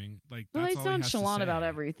timing. Like, that's he's all he nonchalant about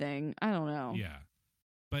everything. I don't know. Yeah.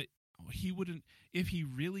 But he wouldn't, if he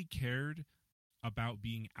really cared about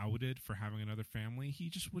being outed for having another family, he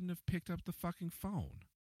just wouldn't have picked up the fucking phone.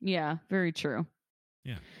 Yeah, very true.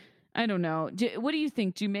 Yeah. I don't know. What do you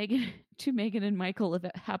think? Do Megan and Michael live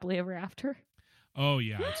happily ever after? Oh,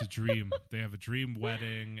 yeah. It's a dream. They have a dream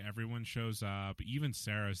wedding. Everyone shows up. Even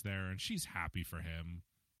Sarah's there, and she's happy for him.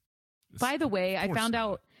 By the way, I found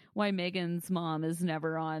out why Megan's mom is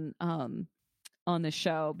never on on the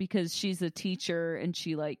show because she's a teacher and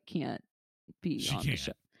she like can't be on the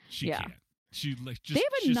show. She can't. She like just they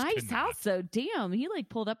have a nice cannot. house though. Damn, he like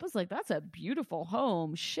pulled up, was like, that's a beautiful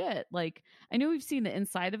home. Shit. Like, I know we've seen the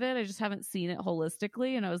inside of it, I just haven't seen it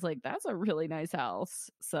holistically, and I was like, that's a really nice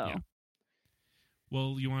house. So yeah.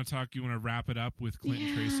 Well, you want to wrap it up with Clint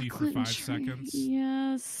and Tracy for 5 seconds?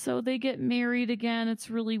 Yes. So they get married again. It's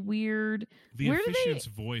really weird. The officiant's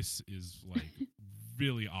voice is like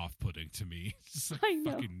really off-putting to me. Just like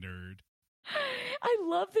fucking nerd. I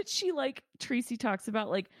love that she like Tracy talks about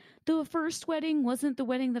like the first wedding wasn't the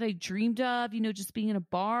wedding that I dreamed of, just being in a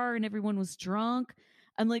bar and everyone was drunk.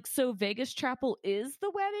 And like, so Vegas Chapel is the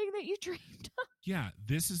wedding that you dreamed of? Yeah,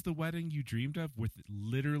 this is the wedding you dreamed of with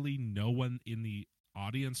literally no one in the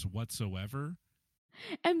audience whatsoever.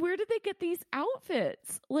 And where did they get these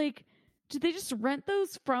outfits? Like, did they just rent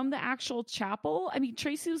those from the actual chapel? I mean,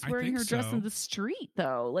 Tracy was wearing her dress in the street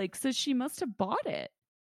though. Like, so she must have bought it.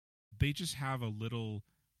 They just have a little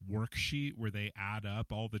worksheet where they add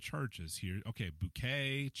up all the charges here. Okay,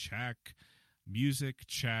 bouquet, check. Music,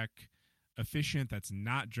 check. Officiant that's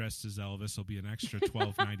not dressed as Elvis will be an extra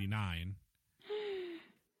 $12.99.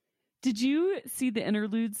 Did you see the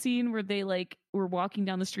interlude scene where they like were walking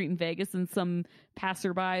down the street in Vegas and some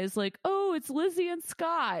passerby is like, oh, it's Lizzie and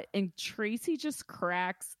Scott, and Tracy just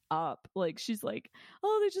cracks up. Like, she's like,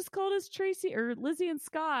 oh, they just called us Tracy or Lizzie and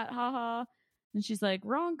Scott, haha. And she's like,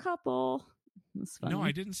 wrong couple. It's funny. No,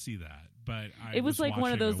 I didn't see that, but it was like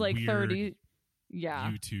one of those like 30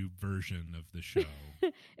 YouTube version of the show.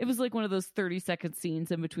 It was like one of those 30-second scenes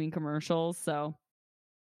in between commercials. So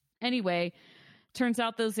anyway, turns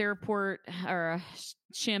out those airport or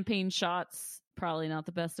champagne shots, probably not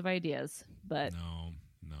the best of ideas, but no,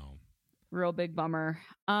 real big bummer.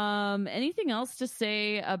 Anything else to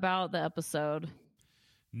say about the episode?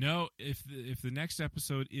 No, if the next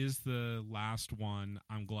episode is the last one,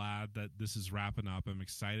 I'm glad that this is wrapping up. I'm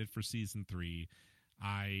excited for season 3.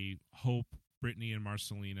 I hope Brittany and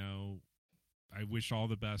Marcelino, I wish all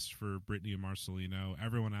the best for Brittany and Marcelino.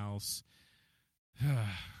 Everyone else,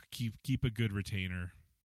 keep a good retainer.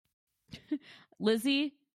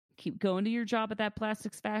 Lizzie, keep going to your job at that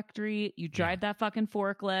plastics factory. You drive that fucking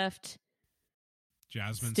forklift.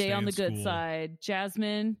 Jasmine, stay on the school. good side.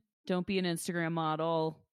 Jasmine, don't be an Instagram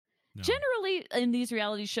model. No. Generally, in these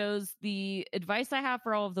reality shows, the advice I have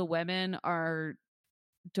for all of the women are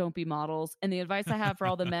don't be models. And the advice I have for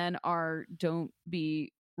all the men are don't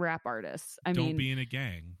be rap artists. I mean, don't be in a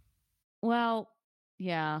gang. Well,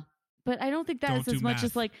 yeah. But I don't think that is as much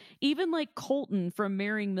as like, even like Colton from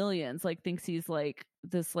Marrying Millions, like thinks he's like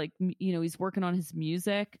this, like, he's working on his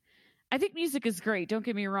music. I think music is great. Don't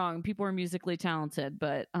get me wrong. People are musically talented,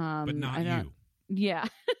 but not you. Yeah.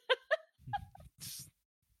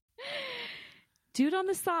 Do it on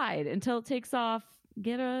the side until it takes off.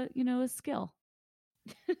 Get a skill.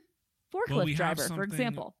 Forklift driver, for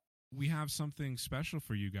example. We have something special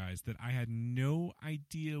for you guys that I had no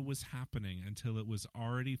idea was happening until it was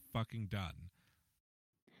already fucking done.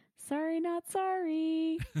 Sorry, not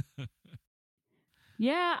sorry.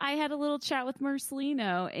 Yeah, I had a little chat with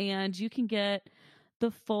Marcelino, and you can get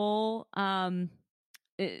the full I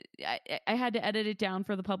had to edit it down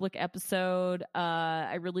for the public episode.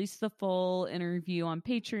 I released the full interview on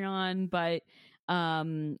Patreon, but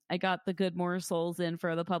I got the good morsels in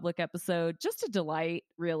for the public episode. Just a delight,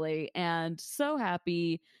 really. And so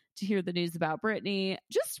happy to hear the news about Brittany.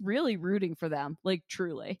 Just really rooting for them, like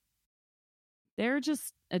truly. They're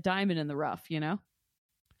just a diamond in the rough, I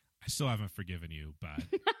still haven't forgiven you, but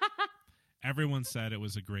everyone said it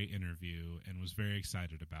was a great interview and was very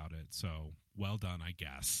excited about it. So well done, I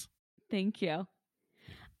guess. Thank you.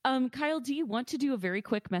 Kyle, do you want to do a very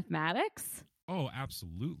quick mathematics? Oh,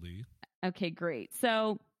 absolutely. Okay, great.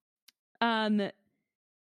 So,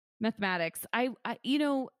 mathematics. I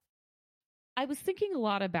was thinking a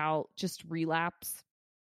lot about just relapse.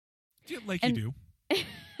 Yeah, like you do.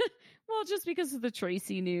 Well, just because of the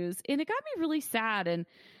Tracy news. And it got me really sad. And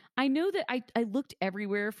I know that I looked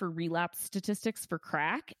everywhere for relapse statistics for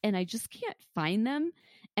crack, and I just can't find them.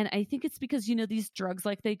 And I think it's because, these drugs,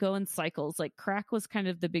 like they go in cycles. Like crack was kind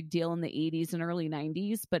of the big deal in the 80s and early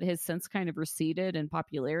 90s, but has since kind of receded in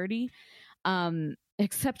popularity,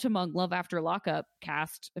 except among Love After Lockup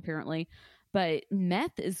cast, apparently. But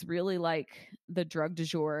meth is really like the drug du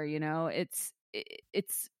jour,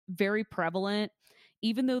 it's very prevalent,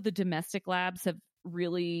 even though the domestic labs have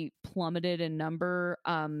really plummeted in number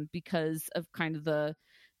because of kind of the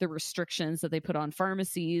restrictions that they put on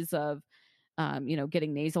pharmacies of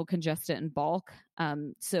getting nasal congestant in bulk.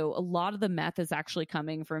 So a lot of the meth is actually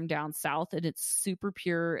coming from down south, and it's super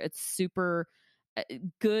pure. It's super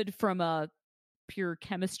good from a pure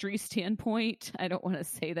chemistry standpoint. I don't want to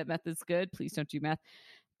say that meth is good. Please don't do meth.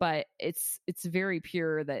 But it's very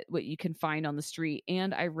pure, that what you can find on the street.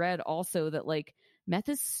 And I read also that like meth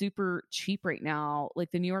is super cheap right now. Like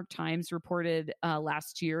the New York Times reported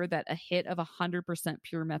last year that a hit of 100%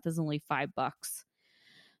 pure meth is only $5.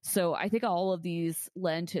 So I think all of these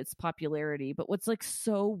lend to its popularity. But what's like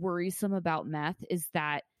so worrisome about meth is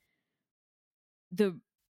that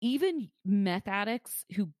even meth addicts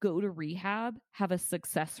who go to rehab have a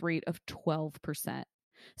success rate of 12%.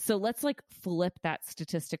 So let's like flip that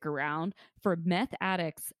statistic around. For meth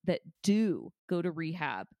addicts that do go to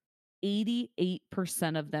rehab,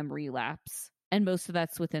 88% of them relapse, and most of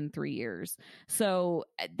that's within 3 years. So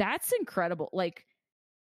that's incredible. Like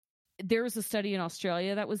there was a study in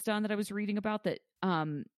Australia that was done that I was reading about, that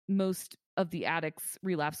most of the addicts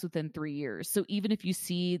relapse within 3 years. So even if you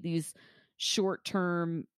see these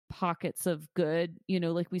short-term pockets of good,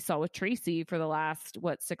 like we saw with Tracy for the last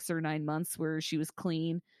 6 or 9 months where she was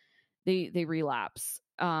clean, they relapse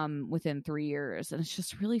within 3 years. And it's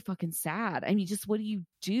just really fucking sad. I mean, just what do you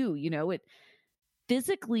do? It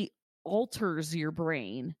physically alters your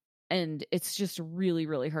brain, and it's just really,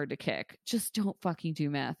 really hard to kick. Just don't fucking do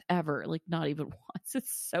meth ever. Like not even once.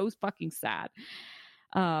 It's so fucking sad.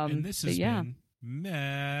 And this has been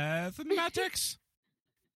Mathematics.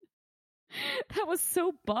 That was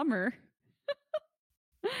so bummer.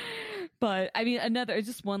 But I mean,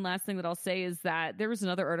 just one last thing that I'll say is that there was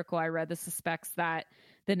another article I read that suspects that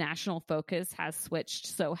the national focus has switched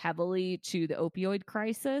so heavily to the opioid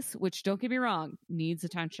crisis, which, don't get me wrong, needs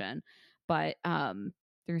attention. But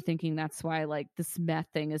they're thinking that's why like this meth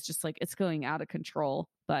thing is just like, it's going out of control.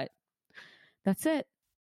 But that's it.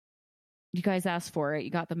 You guys asked for it.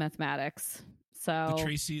 You got the mathematics. So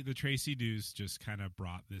the Tracy news just kind of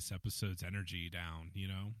brought this episode's energy down,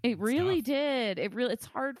 It really did. It's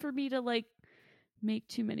hard for me to like make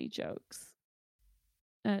too many jokes.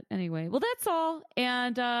 Anyway, well, that's all.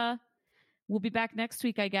 And we'll be back next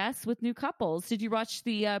week, I guess, with new couples. Did you watch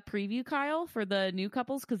the preview, Kyle, for the new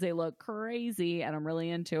couples? Because they look crazy and I'm really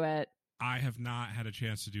into it. I have not had a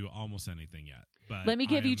chance to do almost anything yet. But let me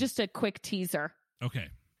give you just a quick teaser. Okay.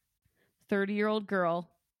 30-year-old girl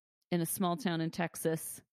in a small town in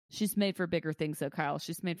Texas. She's made for bigger things, though, Kyle.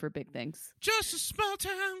 She's made for big things. Just a small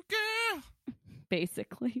town girl.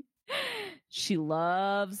 Basically. She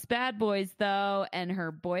loves bad boys, though, and her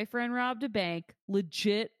boyfriend robbed a bank,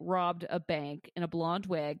 legit robbed a bank, in a blonde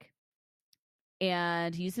wig,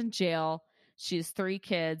 and he's in jail. She has 3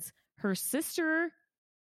 kids. Her sister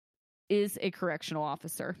is a correctional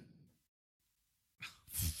officer.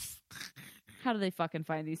 How do they fucking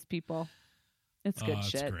find these people? It's good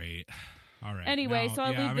shit. That's great. All right. Anyway, now, so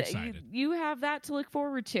I'm excited. You have that to look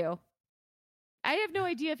forward to. I have no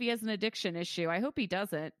idea if he has an addiction issue. I hope he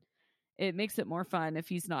doesn't. It makes it more fun if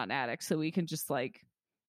he's not an addict, so we can just like,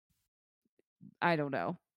 I don't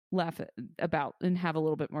know, laugh about and have a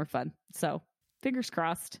little bit more fun. So fingers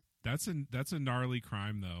crossed. That's a gnarly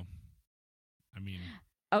crime, though. I mean,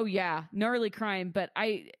 oh yeah, gnarly crime. But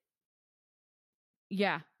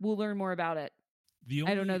we'll learn more about it.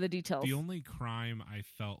 I don't know the details. The only crime I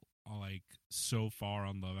felt like so far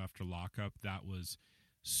on Love After Lockup that was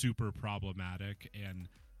super problematic and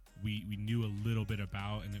we knew a little bit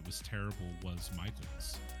about and it was terrible was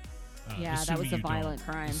Michael's. That was a violent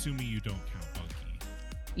crime. Assuming you don't count Bunky.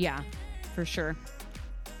 Yeah, for sure.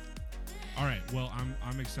 All right, well,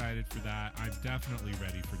 I'm excited for that. I'm definitely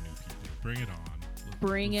ready for new people. Bring it on.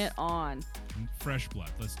 Bring it on. Fresh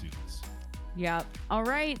blood. Let's do this. Yep. All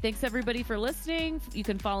right. Thanks everybody for listening. You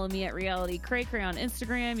can follow me at Reality Cray Cray on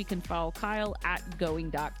Instagram. You can follow Kyle at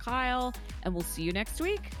going.kyle. And we'll see you next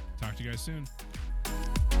week. Talk to you guys soon.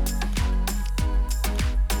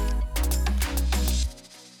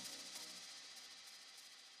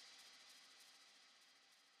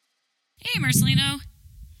 Hey, Marcelino.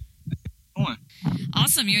 How on?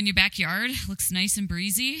 Awesome. You in your backyard? Looks nice and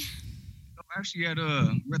breezy. I'm actually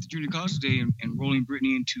we're at the junior college today and enrolling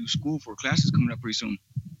Brittany into school for classes coming up pretty soon.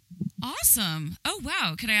 Awesome. Oh,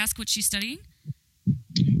 wow. Could I ask what she's studying?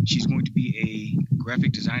 She's going to be a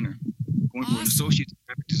graphic designer, going for an associate in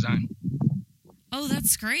graphic design. Oh,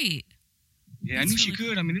 that's great. Yeah, I knew she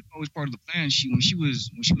could. I mean, it's always part of the plan. When she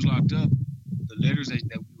was locked up, the letters that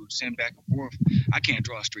we would send back and forth, I can't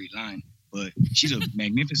draw a straight line, but she's a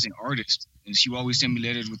magnificent artist, and she would always send me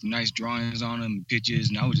letters with nice drawings on them, pictures,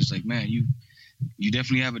 and I was just like, man, you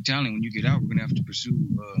definitely have a talent. When you get out, we're gonna have to pursue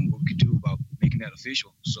what we can do about making that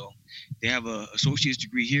official. So they have a associate's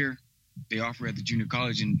degree here. They offer at the junior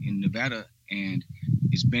college in Nevada, and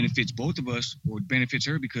it benefits both of us, or it benefits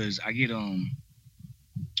her because I get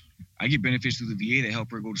benefits through the VA that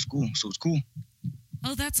help her go to school. So it's cool.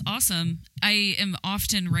 Oh, that's awesome. I am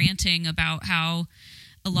often ranting about how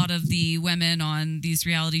a lot of the women on these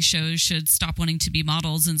reality shows should stop wanting to be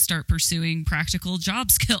models and start pursuing practical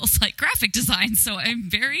job skills like graphic design. So I'm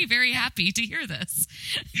very, very happy to hear this.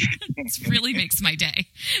 It really makes my day.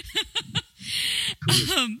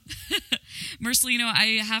 Marcelino,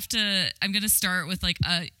 I'm going to start with like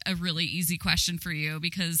a really easy question for you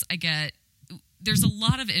because there's a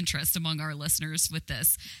lot of interest among our listeners with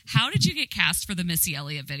this. How did you get cast for the Missy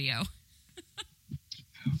Elliott video?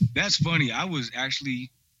 That's funny. I was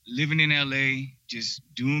actually living in LA, just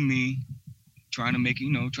doing me, trying to make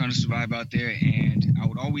it, trying to survive out there. And I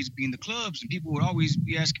would always be in the clubs and people would always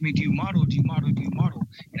be asking me, do you model? Do you model? Do you model?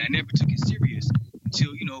 And I never took it serious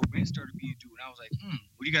until, rent started being due. And I was like,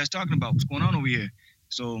 what are you guys talking about? What's going on over here?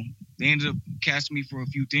 So they ended up casting me for a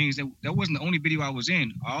few things. That wasn't the only video I was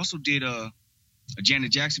in. I also did a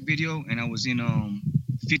Janet Jackson video, and I was in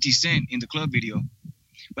 50 Cent in the club video.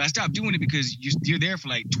 But I stopped doing it because you're there for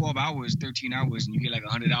like 12 hours, 13 hours, and you get like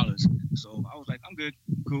 $100. So I was like, I'm good.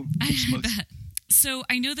 Cool. I bet. So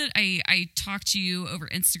I know that I talked to you over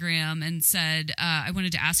Instagram and said I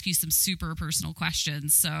wanted to ask you some super personal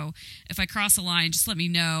questions. So if I cross a line, just let me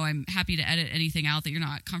know. I'm happy to edit anything out that you're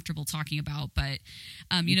not comfortable talking about. But,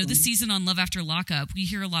 this season on Love After Lockup, we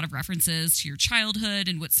hear a lot of references to your childhood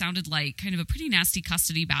and what sounded like kind of a pretty nasty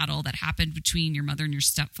custody battle that happened between your mother and your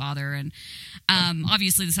stepfather. And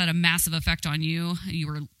obviously this had a massive effect on you. You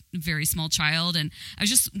were very small child, and I was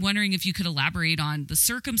just wondering if you could elaborate on the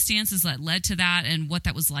circumstances that led to that and what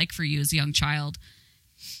that was like for you as a young child.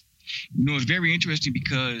 It's very interesting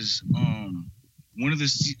because one of the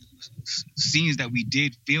scenes that we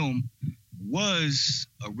did film was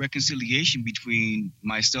a reconciliation between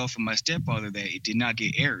myself and my stepfather that it did not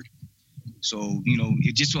get aired. So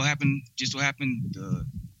it just so happened the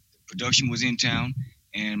production was in town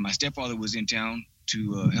and my stepfather was in town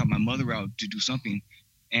to help my mother out to do something.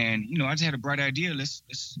 And, I just had a bright idea.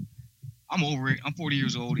 I'm over it. I'm 40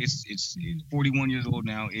 years old. It's 41 years old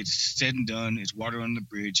now. It's said and done. It's water under the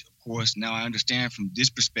bridge. Of course, now I understand from this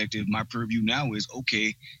perspective, my purview now is,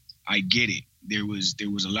 okay, I get it. There was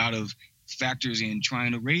a lot of factors in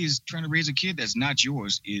trying to raise a kid that's not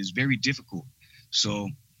yours is very difficult. So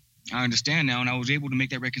I understand now. And I was able to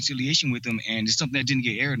make that reconciliation with them. And it's something that didn't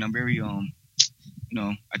get aired. And I'm very,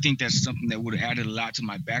 I think that's something that would have added a lot to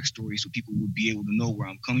my backstory so people would be able to know where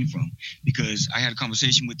I'm coming from. Because I had a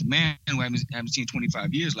conversation with the man who I haven't seen in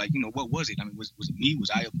 25 years. Like, what was it? I mean, was it me? Was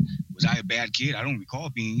I a bad kid? I don't recall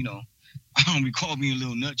being, a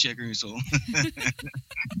little nut checker. And so,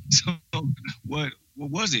 what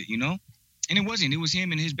was it, And it wasn't. It was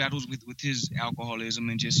him and his battles with his alcoholism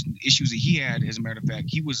and just issues that he had. As a matter of fact,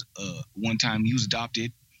 he was one time he was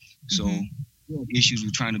adopted. So issues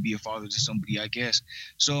with trying to be a father to somebody, I guess.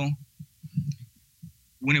 So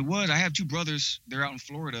when it was, I have two brothers. They're out in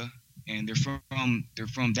Florida, and they're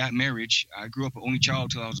from that marriage. I grew up an only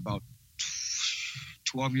child till I was about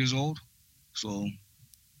 12 years old. So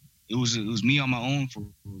it was me on my own for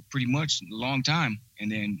pretty much a long time. And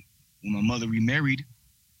then when my mother remarried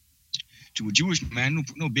to a Jewish man,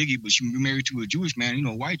 no biggie, but she remarried to a Jewish man,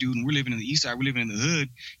 a white dude, and we're living in the east side, we're living in the hood,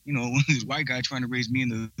 this white guy trying to raise me in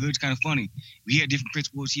the hood's kind of funny. He had different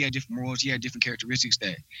principles, he had different morals, he had different characteristics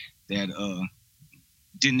that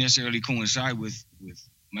didn't necessarily coincide with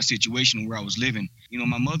my situation where I was living.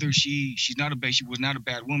 My mother, she was not a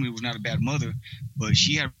bad woman, it was not a bad mother, but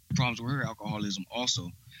she had problems with her alcoholism also.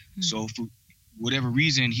 Mm-hmm. So for whatever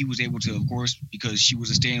reason, he was able to, of course, because she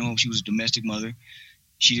was a stay-at-home, she was a domestic mother,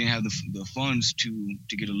 she didn't have the funds to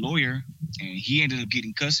get a lawyer, and he ended up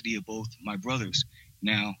getting custody of both my brothers.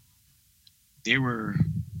 Now, they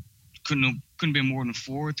couldn't have been more than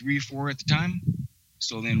 3 or 4 at the time.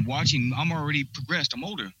 So then I'm already progressed. I'm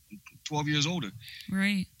older, 12 years older.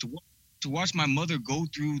 Right. To watch my mother go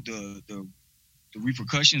through the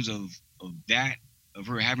repercussions of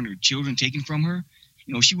her having her children taken from her.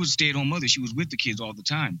 She was a stay-at-home mother. She was with the kids all the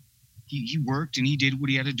time. He worked and he did what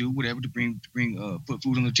he had to do, whatever, to put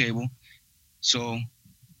food on the table. So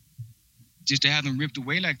just to have them ripped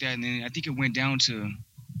away like that, and then I think it went down to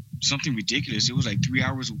something ridiculous. It was like 3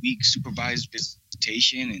 hours a week supervised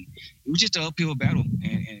visitation, and it was just an uphill battle.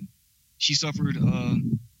 And she suffered a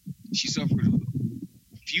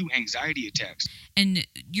few anxiety attacks. And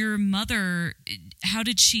your mother, how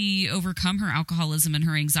did she overcome her alcoholism and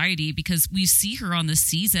her anxiety? Because we see her on this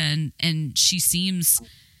season, and she seems.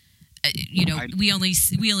 We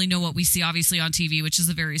only know what we see obviously on TV, which is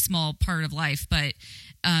a very small part of life, but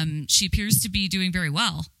she appears to be doing very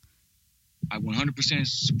well. I 100%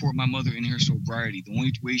 support my mother in her sobriety. The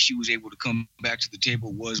only way she was able to come back to the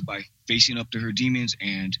table was by facing up to her demons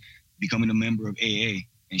and becoming a member of AA.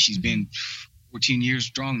 And she's been 14 years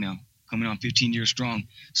strong now, coming on 15 years strong,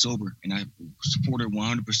 sober. And I support her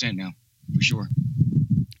 100% now, for sure.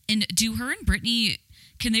 And do her and Brittany,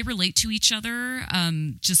 can they relate to each other?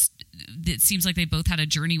 Just, it seems like they both had a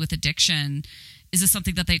journey with addiction. Is this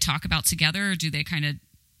something that they talk about together, or do they kind of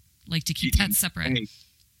like to keep that separate? Hey,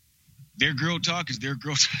 their girl talk is their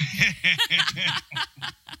girl talk.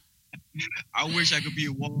 I wish I could be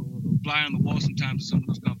a fly on the wall sometimes in some of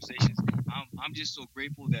those conversations. I'm just so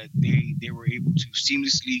grateful that they were able to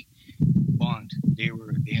seamlessly bond. They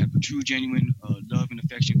have a true, genuine love and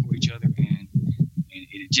affection for each other, and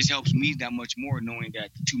it just helps me that much more knowing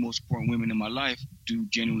that the two most important women in my life do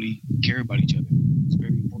genuinely care about each other. It's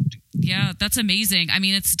very important. Yeah, that's amazing. I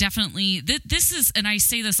mean, it's definitely, this is, and I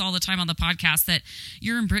say this all the time on the podcast, that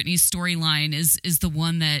your and Brittany's storyline is the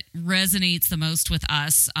one that resonates the most with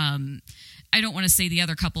us. I don't want to say the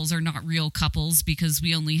other couples are not real couples because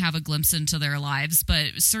we only have a glimpse into their lives, but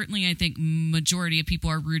certainly I think majority of people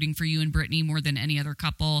are rooting for you and Brittany more than any other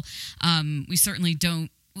couple. We certainly don't.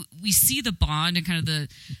 We see the bond and kind of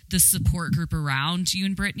the support group around you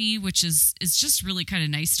and Brittany, which is just really kind of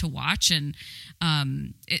nice to watch. And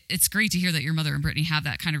it's great to hear that your mother and Brittany have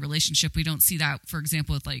that kind of relationship. We don't see that, for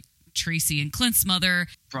example, with like Tracy and Clint's mother.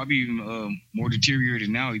 Probably even more deteriorated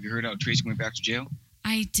now. Have you heard how Tracy went back to jail?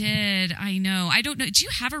 I did. I know. I don't know. Do you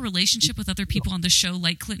have a relationship with other people on the show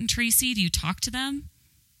like Clint and Tracy? Do you talk to them?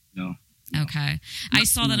 No. Okay. I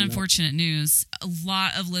saw that unfortunate news. A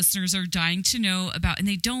lot of listeners are dying to know about, and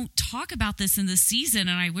they don't talk about this in this season,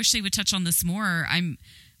 and I wish they would touch on this more. I'm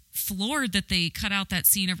floored that they cut out that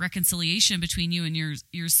scene of reconciliation between you and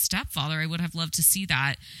your stepfather. I would have loved to see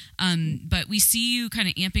that. But we see you kind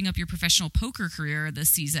of amping up your professional poker career this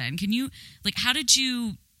season. Can you, like, how did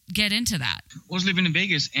you get into that? I was living in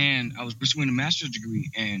Vegas, and I was pursuing a master's degree,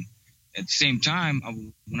 and at the same time,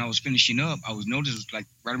 when I was finishing up, I was noticed it was like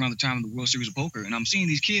right around the time of the World Series of Poker. And I'm seeing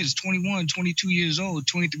these kids, 21, 22 years old,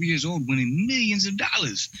 23 years old, winning millions of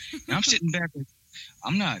dollars. And I'm sitting back like,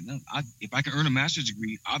 if I can earn a master's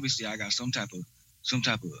degree, obviously I got some type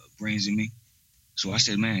of brains in me. So I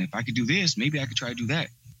said, man, if I could do this, maybe I could try to do that.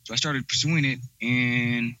 So I started pursuing it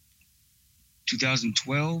in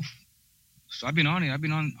 2012. So I've been on it. I've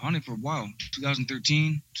been on it for a while.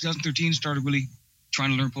 2013 started really trying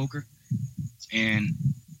to learn poker. And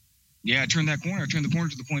yeah, I turned the corner to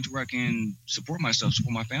the point where I can support myself,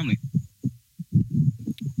 support my family.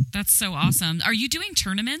 That's so awesome. Are you doing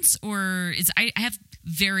tournaments, or I have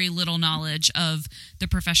very little knowledge of the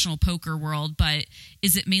professional poker world, but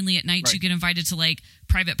is it mainly at night? Right. You get invited to like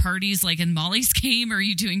private parties like in Molly's game, or are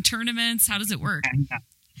you doing tournaments? How does it work?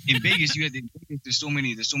 In Vegas, there's so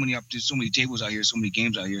many tables out here, so many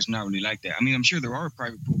games out here. It's not really like that. I mean, I'm sure there are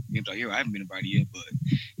private poker games out here. I haven't been invited yet,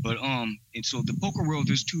 but and so the poker world,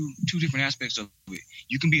 there's two different aspects of it.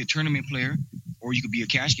 You can be a tournament player, or you could be a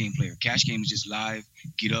cash game player. Cash game is just live,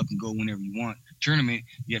 get up and go whenever you want. Tournament,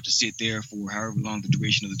 you have to sit there for however long the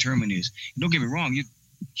duration of the tournament is. And don't get me wrong,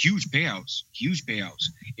 huge payouts.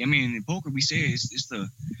 I mean, in poker, we say it's the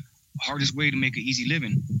hardest way to make an easy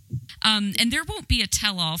living. And there won't be a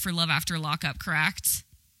tell-all for Love After Lockup, correct?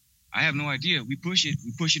 I have no idea. We push it,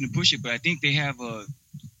 but I think they have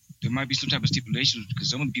there might be some type of stipulations because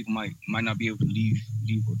some of the people might not be able to leave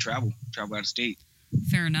or travel out of state.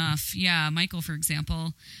 Fair enough. Yeah, Michael, for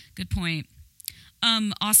example. Good point.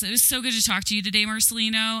 Awesome. It was so good to talk to you today,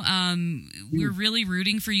 Marcelino. We're really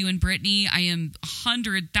rooting for you and Brittany. I am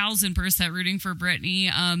 100,000% rooting for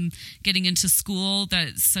Brittany getting into school.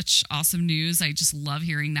 That's such awesome news. I just love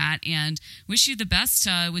hearing that, and wish you the best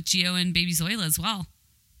with Gio and baby Zoila as well.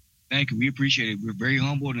 Thank you. We appreciate it. We're very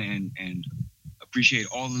humbled and appreciate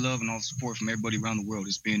all the love and all the support from everybody around the world.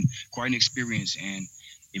 It's been quite an experience, and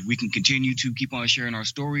if we can continue to keep on sharing our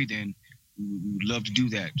story, then we would love to do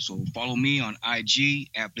that. So follow me on IG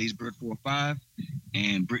at BlazeBird45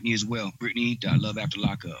 and Brittany as well.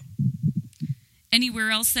 Brittany.LoveAfterLockup. Anywhere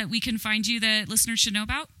else that we can find you that listeners should know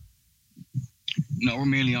about? No, we're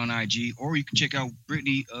mainly on IG. Or you can check out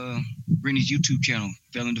Brittany's YouTube channel,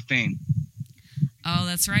 Fell into Fame. Oh,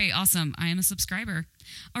 that's right. Awesome. I am a subscriber.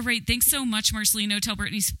 All right. Thanks so much, Marcelino. Tell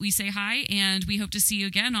Brittany we say hi, and we hope to see you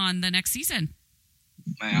again on the next season.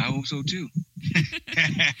 Man, I hope so too.